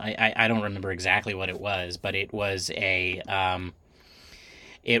 runs. I don't remember exactly what it was, but it was a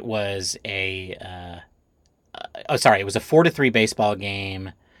 4-3 baseball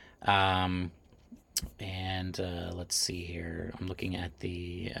game. And let's see here. I'm looking at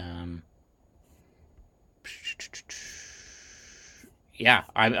the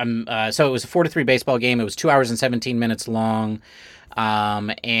so it was a 4-3 baseball game. It was 2 hours and 17 minutes long.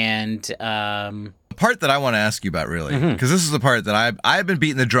 The part that I want to ask you about, really, because this is the part that I've been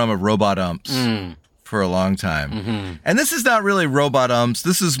beating the drum of robot umps for a long time. And this is not really robot umps.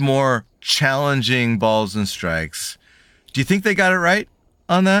 This is more challenging balls and strikes. Do you think they got it right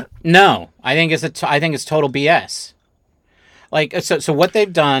on that? No, I think it's total BS. Like, so what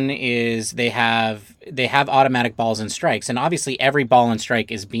they've done is they have automatic balls and strikes, and obviously every ball and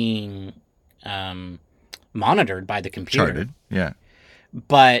strike is being monitored by the computer. Charted, yeah.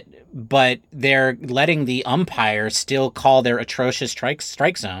 But they're letting the umpire still call their atrocious strike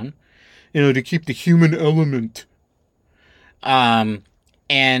zone, to keep the human element. And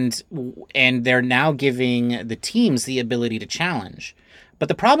they're now giving the teams the ability to challenge. But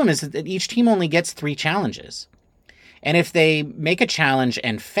the problem is that each team only gets 3 challenges. And if they make a challenge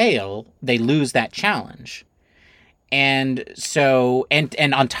and fail, they lose that challenge. And so,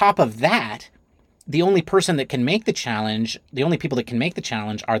 and on top of that, the only person that can make the challenge, the only people that can make the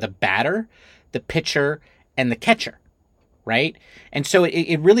challenge are the batter, the pitcher, and the catcher, right? And so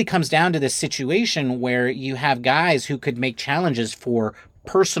it really comes down to this situation where you have guys who could make challenges for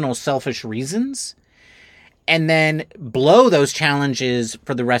personal selfish reasons and then blow those challenges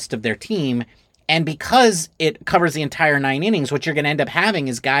for the rest of their team. And because it covers the entire 9 innings, what you're going to end up having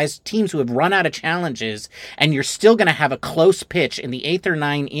is teams who have run out of challenges, and you're still going to have a close pitch in the 8th or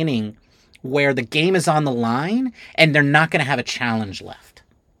 9th inning where the game is on the line and they're not going to have a challenge left.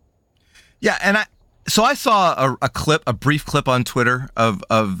 Yeah, and I saw a brief clip on Twitter of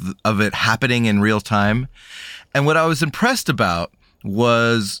it happening in real time. And what I was impressed about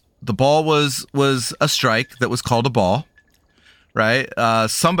was the ball was a strike that was called a ball. Right?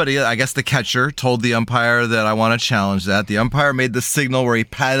 Somebody, I guess the catcher, told the umpire that I want to challenge that. The umpire made the signal where he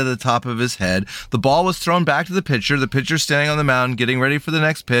patted the top of his head. The ball was thrown back to the pitcher. The pitcher standing on the mound, getting ready for the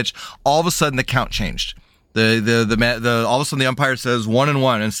next pitch. All of a sudden, the count changed. All of a sudden, the umpire says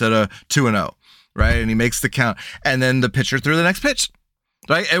 1-1 instead of 2-0. Right? And he makes the count. And then the pitcher threw the next pitch.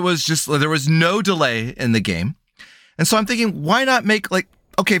 Right? It was just, there was no delay in the game. And so I'm thinking, why not make,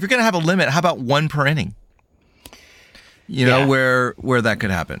 okay, if you're going to have a limit, how about 1 per inning? Where that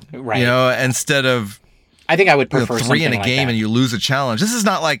could happen, right? Instead of, I think I would prefer 3 in a like game that. And you lose a challenge. This is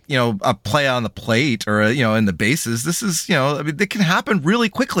not like, a play on the plate or, in the bases. This is, it can happen really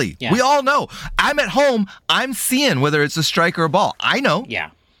quickly. Yeah. We all know. I'm at home. I'm seeing whether it's a strike or a ball. I know. Yeah.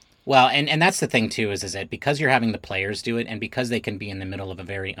 Well, and that's the thing too, is that because you're having the players do it and because they can be in the middle of a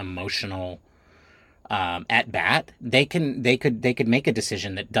very emotional at bat, they could make a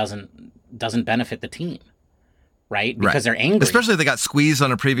decision that doesn't benefit the team. Right? Because they're angry. Especially if they got squeezed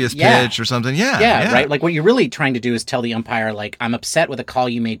on a previous pitch or something. Yeah, right? Like what you're really trying to do is tell the umpire, I'm upset with a call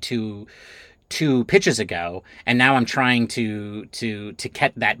you made two pitches ago, and now I'm trying to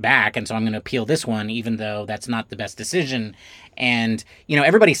get that back, and so I'm going to appeal this one, even though that's not the best decision. And,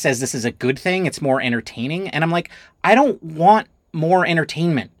 everybody says this is a good thing. It's more entertaining. And I'm like, I don't want more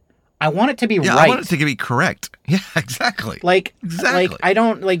entertainment. I want it to be right. I want it to be correct. Yeah, exactly. Exactly. I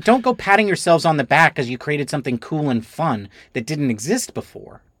don't go patting yourselves on the back because you created something cool and fun that didn't exist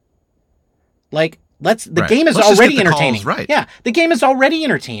before. The game is already entertaining. Right. Yeah, the game is already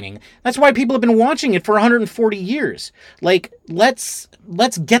entertaining. That's why people have been watching it for 140 years. Let's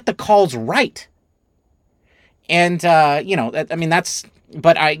get the calls right. And that's.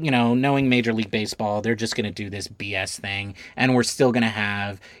 But knowing Major League Baseball, they're just going to do this BS thing, and we're still going to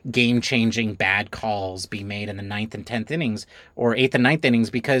have game-changing bad calls be made in the 9th and 10th innings or 8th and 9th innings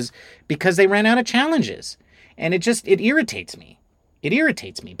because they ran out of challenges, and it irritates me. It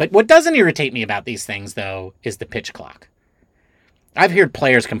irritates me. But what doesn't irritate me about these things, though, is the pitch clock. I've heard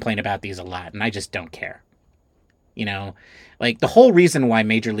players complain about these a lot, and I just don't care. The whole reason why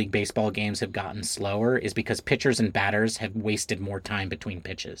Major League Baseball games have gotten slower is because pitchers and batters have wasted more time between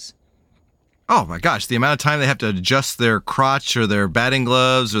pitches. Oh my gosh, the amount of time they have to adjust their crotch or their batting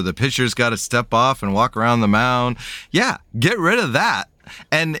gloves, or the pitcher's got to step off and walk around the mound. Yeah, get rid of that.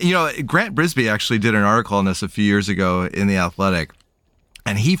 And, Grant Brisbee actually did an article on this a few years ago in The Athletic.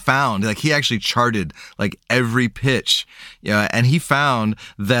 And he found, he actually charted every pitch, and he found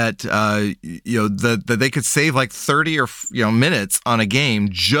that, that they could save 30 or, minutes on a game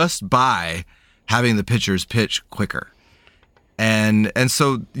just by having the pitchers pitch quicker. And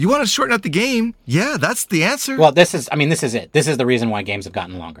so you want to shorten up the game? Yeah, that's the answer. Well, this is it. This is the reason why games have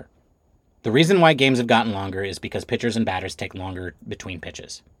gotten longer. The reason why games have gotten longer is because pitchers and batters take longer between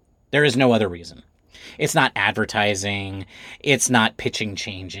pitches. There is no other reason. It's not advertising. It's not pitching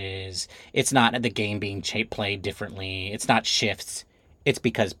changes. It's not the game being played differently. It's not shifts. It's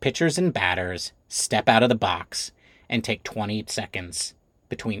because pitchers and batters step out of the box and take 20 seconds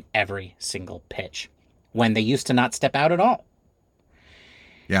between every single pitch when they used to not step out at all.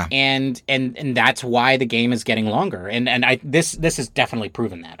 Yeah. And that's why the game is getting longer. And this has definitely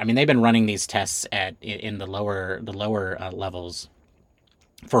proven that. I mean, they've been running these tests in the lower levels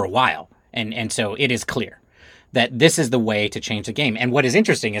for a while. And so it is clear that this is the way to change the game. And what is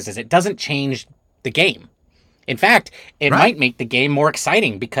interesting is it doesn't change the game. In fact, it might make the game more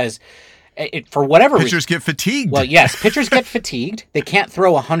exciting because for whatever reason... Pitchers get fatigued. Well, yes, pitchers get fatigued. They can't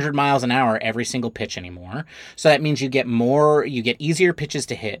throw 100 miles an hour every single pitch anymore. So that means you get easier pitches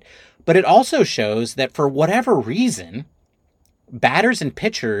to hit. But it also shows that for whatever reason, batters and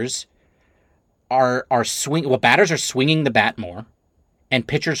pitchers batters are swinging the bat more, and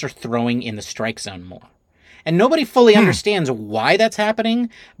pitchers are throwing in the strike zone more. And nobody fully understands why that's happening,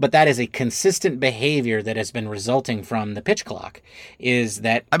 but that is a consistent behavior that has been resulting from the pitch clock. Is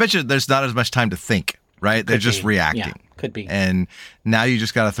that I bet you there's not as much time to think, right? They're just reacting. Yeah, could be. And now you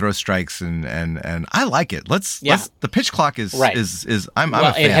just got to throw strikes, and I like it. Let's the pitch clock is I'm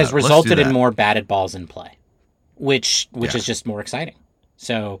a fan. It has resulted in more batted balls in play, which is just more exciting.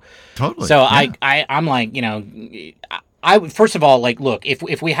 So totally. So yeah. I'm like, I would, first of all, like, look,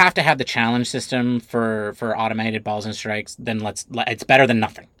 if we have to have the challenge system for automated balls and strikes, then it's better than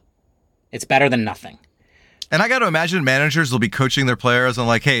nothing. It's better than nothing. And I got to imagine managers will be coaching their players on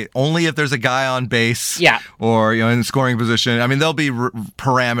like, hey, only if there's a guy on base, or in scoring position. I mean, there'll be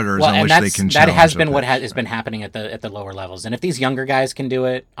parameters on which they can challenge. That has been what has been happening at the lower levels. And if these younger guys can do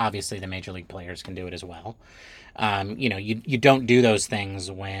it, obviously the major league players can do it as well. You don't do those things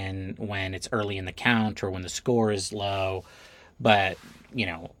when it's early in the count or when the score is low, but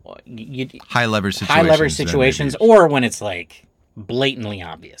high leverage situations, or when it's like blatantly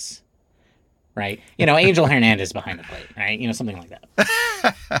obvious, right? Angel Hernandez behind the plate, right? Something like that.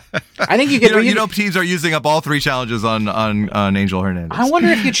 I think you could. Teams are using up all three challenges on Angel Hernandez. I wonder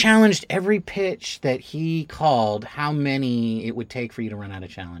if you challenged every pitch that he called, how many it would take for you to run out of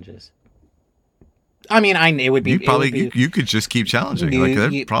challenges. I mean, it would be... You could just keep challenging.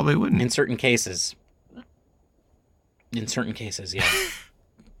 That probably wouldn't. In certain cases, yeah.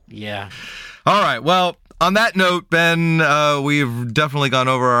 Yeah. All right. Well, on that note, Ben, we've definitely gone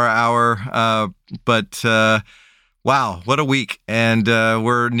over our hour. But, wow, what a week. And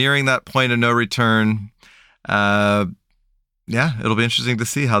we're nearing that point of no return. Yeah, it'll be interesting to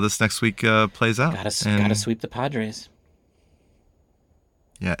see how this next week plays out. Gotta sweep the Padres.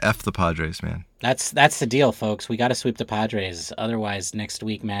 Yeah, F the Padres, man. That's the deal, folks. We got to sweep the Padres. Otherwise, next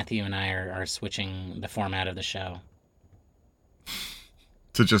week, Matthew and I are switching the format of the show.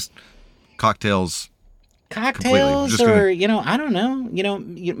 To just cocktails. Cocktails, or, I don't know.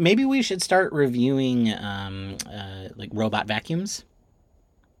 Maybe we should start reviewing, like, robot vacuums.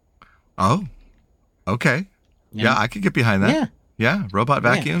 Oh, okay. Yeah, I could get behind that. Yeah, robot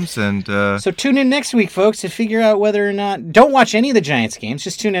vacuums. And so tune in next week, folks, to figure out whether or not... Don't watch any of the Giants games.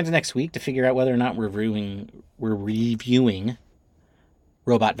 Just tune in next week to figure out whether or not we're reviewing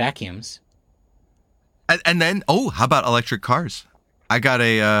robot vacuums. And then, how about electric cars? I've got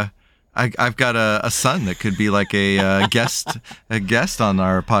a son that could be like a guest on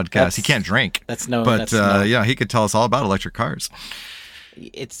our podcast. He can't drink. He could tell us all about electric cars.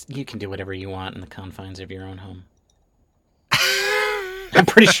 You can do whatever you want in the confines of your own home. I'm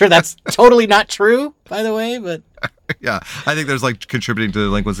pretty sure that's totally not true, by the way, but... Yeah, I think there's like contributing to the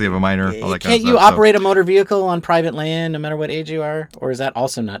delinquency of a minor. All that Can't you operate a motor vehicle on private land no matter what age you are? Or is that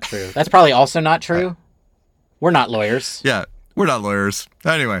also not true? That's probably also not true. We're not lawyers. Yeah, we're not lawyers.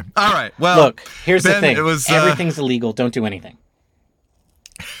 Anyway, all right. Well, look, here's the thing. Everything's illegal. Don't do anything.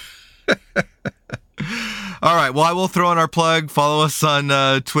 All right. Well, I will throw in our plug. Follow us on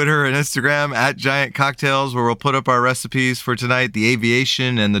Twitter and Instagram at Giant Cocktails, where we'll put up our recipes for tonight: the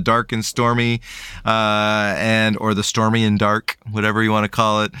aviation and the dark and stormy, or the stormy and dark, whatever you want to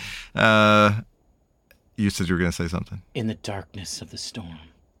call it. You said you were going to say something. In the darkness of the storm.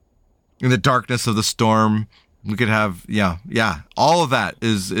 In the darkness of the storm. We could have, all of that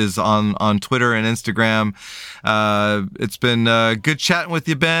is on Twitter and Instagram. It's been good chatting with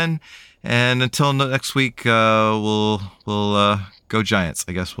you, Ben. And until next week, we'll go Giants.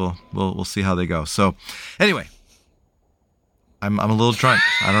 I guess we'll see how they go. So, anyway, I'm a little drunk.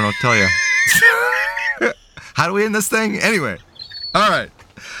 I don't know what to tell you. How do we end this thing? Anyway, all right.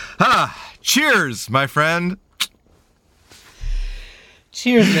 Cheers, my friend.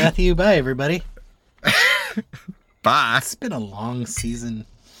 Cheers, Matthew. Bye, everybody. Bye. It's been a long season.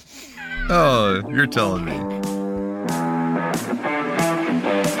 Oh, you're telling me.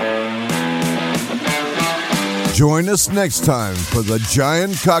 Join us next time for the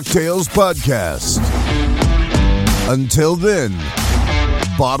Giant Cocktails Podcast. Until then,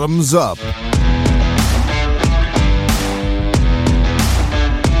 bottoms up.